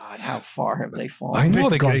my God, how far have they fallen? I know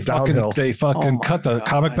They've they gone fucking downhill. cut the God.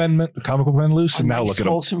 comic book men loose, and now look at them.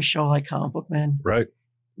 Wholesome show like Comic Book Men. Right?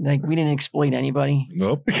 Like we didn't exploit anybody.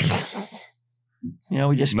 Nope.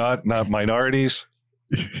 We just Not minorities.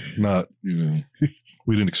 Not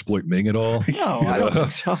we didn't exploit Ming at all. no, I don't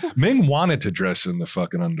think so. Ming wanted to dress in the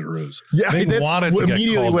fucking underoos. Yeah, Ming that's wanted to get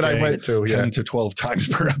immediately called what I gay went to. 10 to 12 times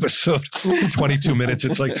per episode. 22 minutes.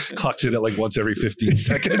 It's like clocks it at like once every 15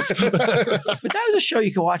 seconds. But that was a show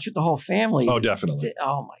you could watch with the whole family. Oh, definitely.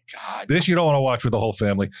 Oh my God. This you don't want to watch with the whole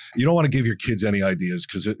family. You don't want to give your kids any ideas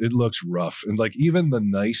because it looks rough. And like even the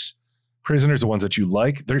nice prisoners, the ones that you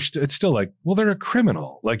like, it's still like, well, they're a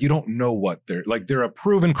criminal. Like you don't know what they're a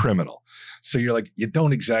proven criminal. So you're like, you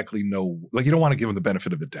don't exactly know, like you don't want to give them the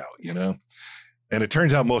benefit of the doubt, And it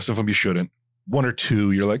turns out most of them you shouldn't. One or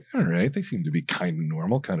two, you're like, all right, they seem to be kind of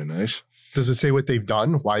normal, kind of nice. Does it say what they've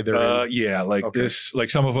done? Why they're yeah, like Okay. this, like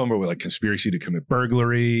some of them are like conspiracy to commit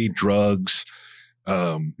burglary, drugs.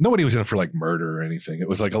 Nobody was in for like murder or anything. It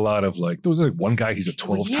was like a lot of like, there was like one guy, he's a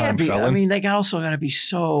 12-time felon. I mean, they also got to be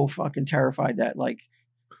so fucking terrified that like,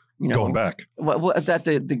 going back. Well, that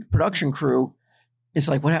the production crew is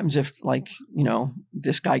like, what happens if like,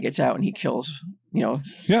 this guy gets out and he kills, Yeah.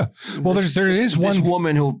 Well, there is this one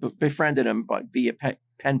woman who befriended him via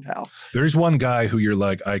pen pal. There's one guy who you're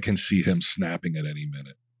like, I can see him snapping at any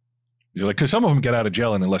minute. You're like, because some of them get out of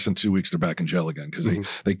jail and in less than 2 weeks, they're back in jail again because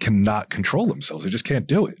they cannot control themselves. They just can't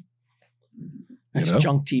do it. That's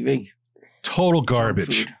junk TV. Total Junk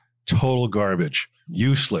garbage. food. Total garbage.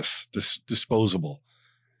 Useless. Disposable.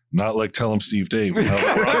 Not like Tell 'em Steve Dave. We're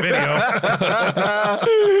on video.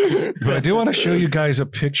 But I do want to show you guys a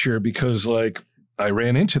picture because like I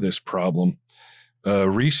ran into this problem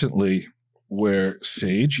recently where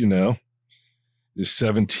Sage, is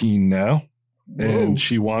 17 now. And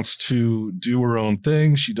she wants to do her own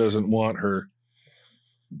thing. She doesn't want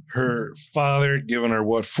her father giving her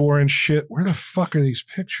what for and shit. Where the fuck are these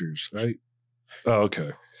pictures? Right? Oh,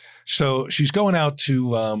 okay. So she's going out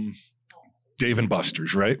to Dave and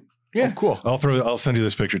Buster's, right? Yeah, cool. I'll send you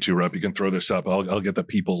this picture too, Rupp. You can throw this up. I'll get the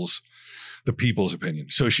people's opinion.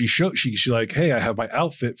 So she's like, hey, I have my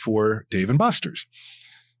outfit for Dave and Buster's.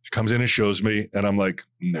 She comes in and shows me, and I'm like,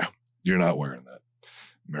 no, you're not wearing that.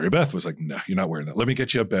 Mary Beth was like, no, you're not wearing that. Let me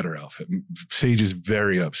get you a better outfit. Sage is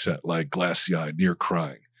very upset, like glassy-eyed, near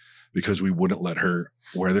crying, because we wouldn't let her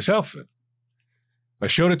wear this outfit. I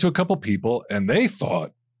showed it to a couple people, and they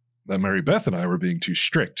thought that Mary Beth and I were being too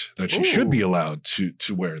strict, that she should be allowed to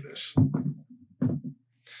wear this.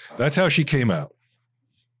 That's how she came out.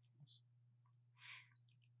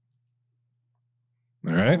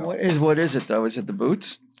 All right. What is it though? Is it the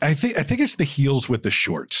boots? I think it's the heels with the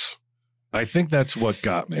shorts. I think that's what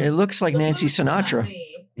got me. It looks like Nancy Sinatra.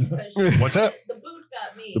 What's that? The boots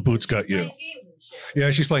got me. The boots got you.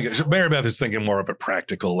 Yeah, she's playing it. Mary Beth is thinking more of a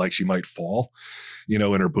practical, like she might fall, in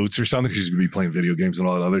her boots or something. She's going to be playing video games and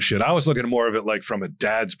all that other shit. I was looking more of it like from a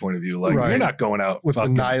dad's point of view. Like, Right. you're not going out With the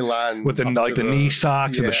fucking- nylon. with the knee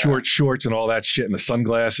socks and the short shorts and all that shit and the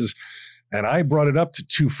sunglasses. And I brought it up to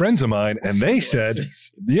two friends of mine, and they said,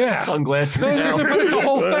 yeah. Sunglasses. It's a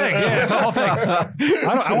whole thing. Yeah, it's a whole thing.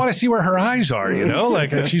 I want to see where her eyes are,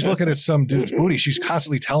 Like if she's looking at some dude's booty, she's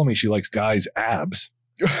constantly telling me she likes guys' abs.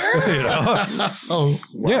 Oh,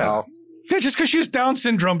 wow. Yeah, just because she has Down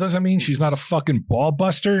syndrome doesn't mean she's not a fucking ball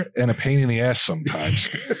buster and a pain in the ass sometimes.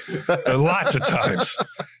 Lots of times,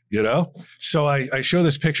 So I show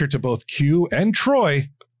this picture to both Q and Troy.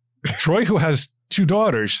 Troy, who has two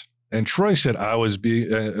daughters. And Troy said I was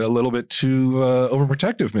being a little bit too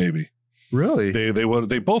overprotective, maybe. Really?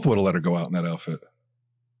 They both would have let her go out in that outfit.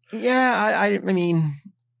 Yeah, I mean,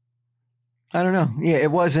 I don't know. Yeah, it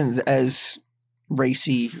wasn't as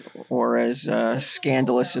racy or as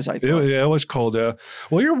scandalous as I thought. It was cold.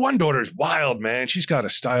 Well, your one daughter's wild, man. She's got a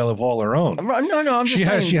style of all her own. No, I'm just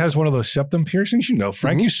saying. She has one of those septum piercings.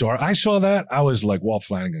 Frank, you saw her. I saw that. I was like, Walt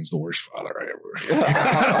Flanagan's the worst father I ever.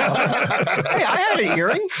 Hey, I had an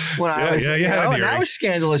earring when I was. Yeah, you had an and that earring. was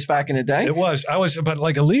scandalous back in the day. It was. But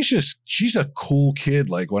like Alicia's, she's a cool kid.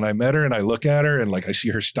 Like when I met her and I look at her and like I see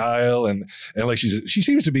her style and like she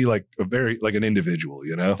seems to be like a very like an individual,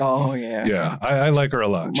 Oh yeah. Yeah, I like her a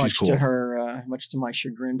lot. She's Much cool. to her, much to my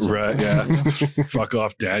chagrin. Right? Yeah. Fuck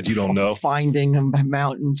off, Dad. You don't know. Finding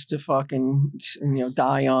mountains to fucking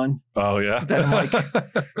die on. Oh yeah. Then I'm like,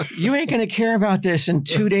 you ain't gonna care about this in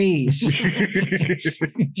 2 days.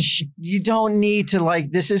 You don't need to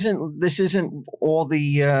like. This isn't all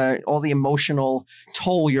the emotional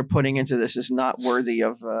toll you're putting into this is not worthy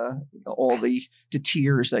of all the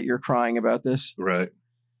tears that you're crying about this. Right.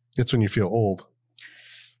 It's when you feel old.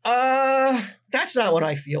 That's not when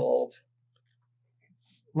I feel old.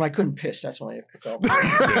 When I couldn't piss, that's when I felt old.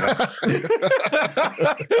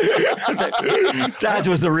 That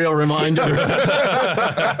was the real reminder.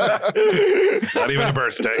 Not even a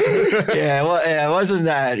birthday. Yeah, well, yeah, it wasn't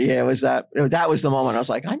that. Yeah, it was that. That was the moment I was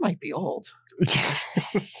like, I might be old.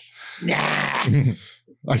 Nah.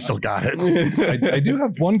 I still got it. I do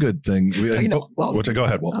have one good thing. Go ahead, Walt. No, go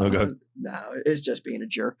ahead. No, it's just being a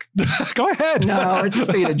jerk. Go ahead. No, it's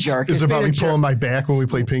just being a jerk. Is it about me pulling my back when we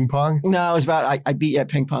play ping pong? No, it's about I beat you at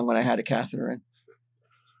ping pong when I had a catheter in.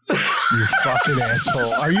 You fucking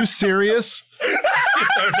asshole. Are you serious?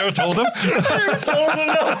 Don't told him.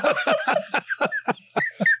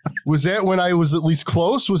 Was that when I was at least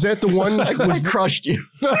close? Was that the one? I crushed you.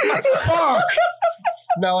 Fuck.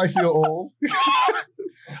 Now I feel old.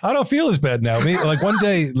 I don't feel as bad now. Like one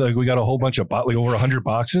day, like we got a whole bunch of like over 100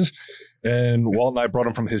 boxes, and Walt and I brought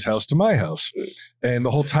him from his house to my house. And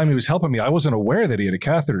the whole time he was helping me, I wasn't aware that he had a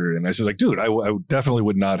catheter. And I said, like, dude, I definitely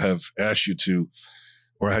would not have asked you to,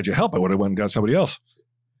 or had you help. I would have went and got somebody else.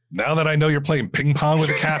 Now that I know you're playing ping pong with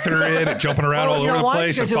a catheter in and jumping around all over the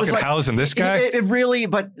place and fucking housing this guy. It really,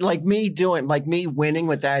 but like me winning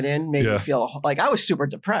with that in made me feel like I was super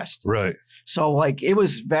depressed. Right. So like it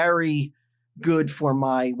was very good for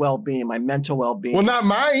my well-being, my mental well-being. Well, not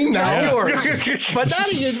mine. Now yours. But now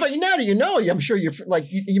that you know, I'm sure you're like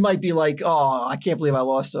you might be like, oh, I can't believe I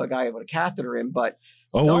lost to a guy with a catheter in, but.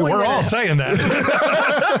 Oh, we're all saying that.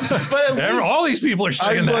 But all these people are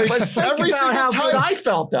saying that. But every single how time good I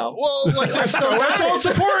felt, though. Well, like that's all it's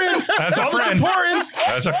important. As a friend.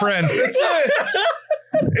 As a friend. That's it.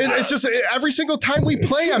 It's just every single time we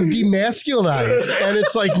play, I'm demasculinized. And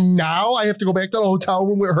it's like now I have to go back to the hotel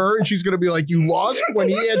room with her and she's going to be like, you lost when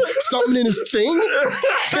he had something in his thing?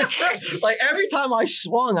 Like every time I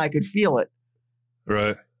swung, I could feel it.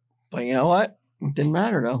 Right. But you know what? It didn't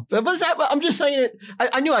matter though. But I'm just saying it.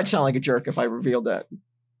 I knew I'd sound like a jerk if I revealed that.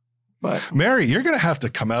 But Mary, you're going to have to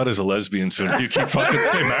come out as a lesbian soon if you keep fucking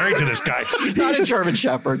stay married to this guy. He's not a German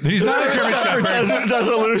Shepherd. He's not a German Shepherd.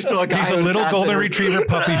 Doesn't lose to a guy. He's a little golden retriever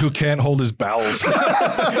puppy who can't hold his bowels.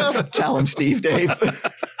 Tell him, Steve, Dave.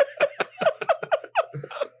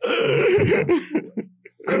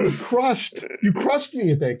 I was crushed. You crushed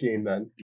me at that game then.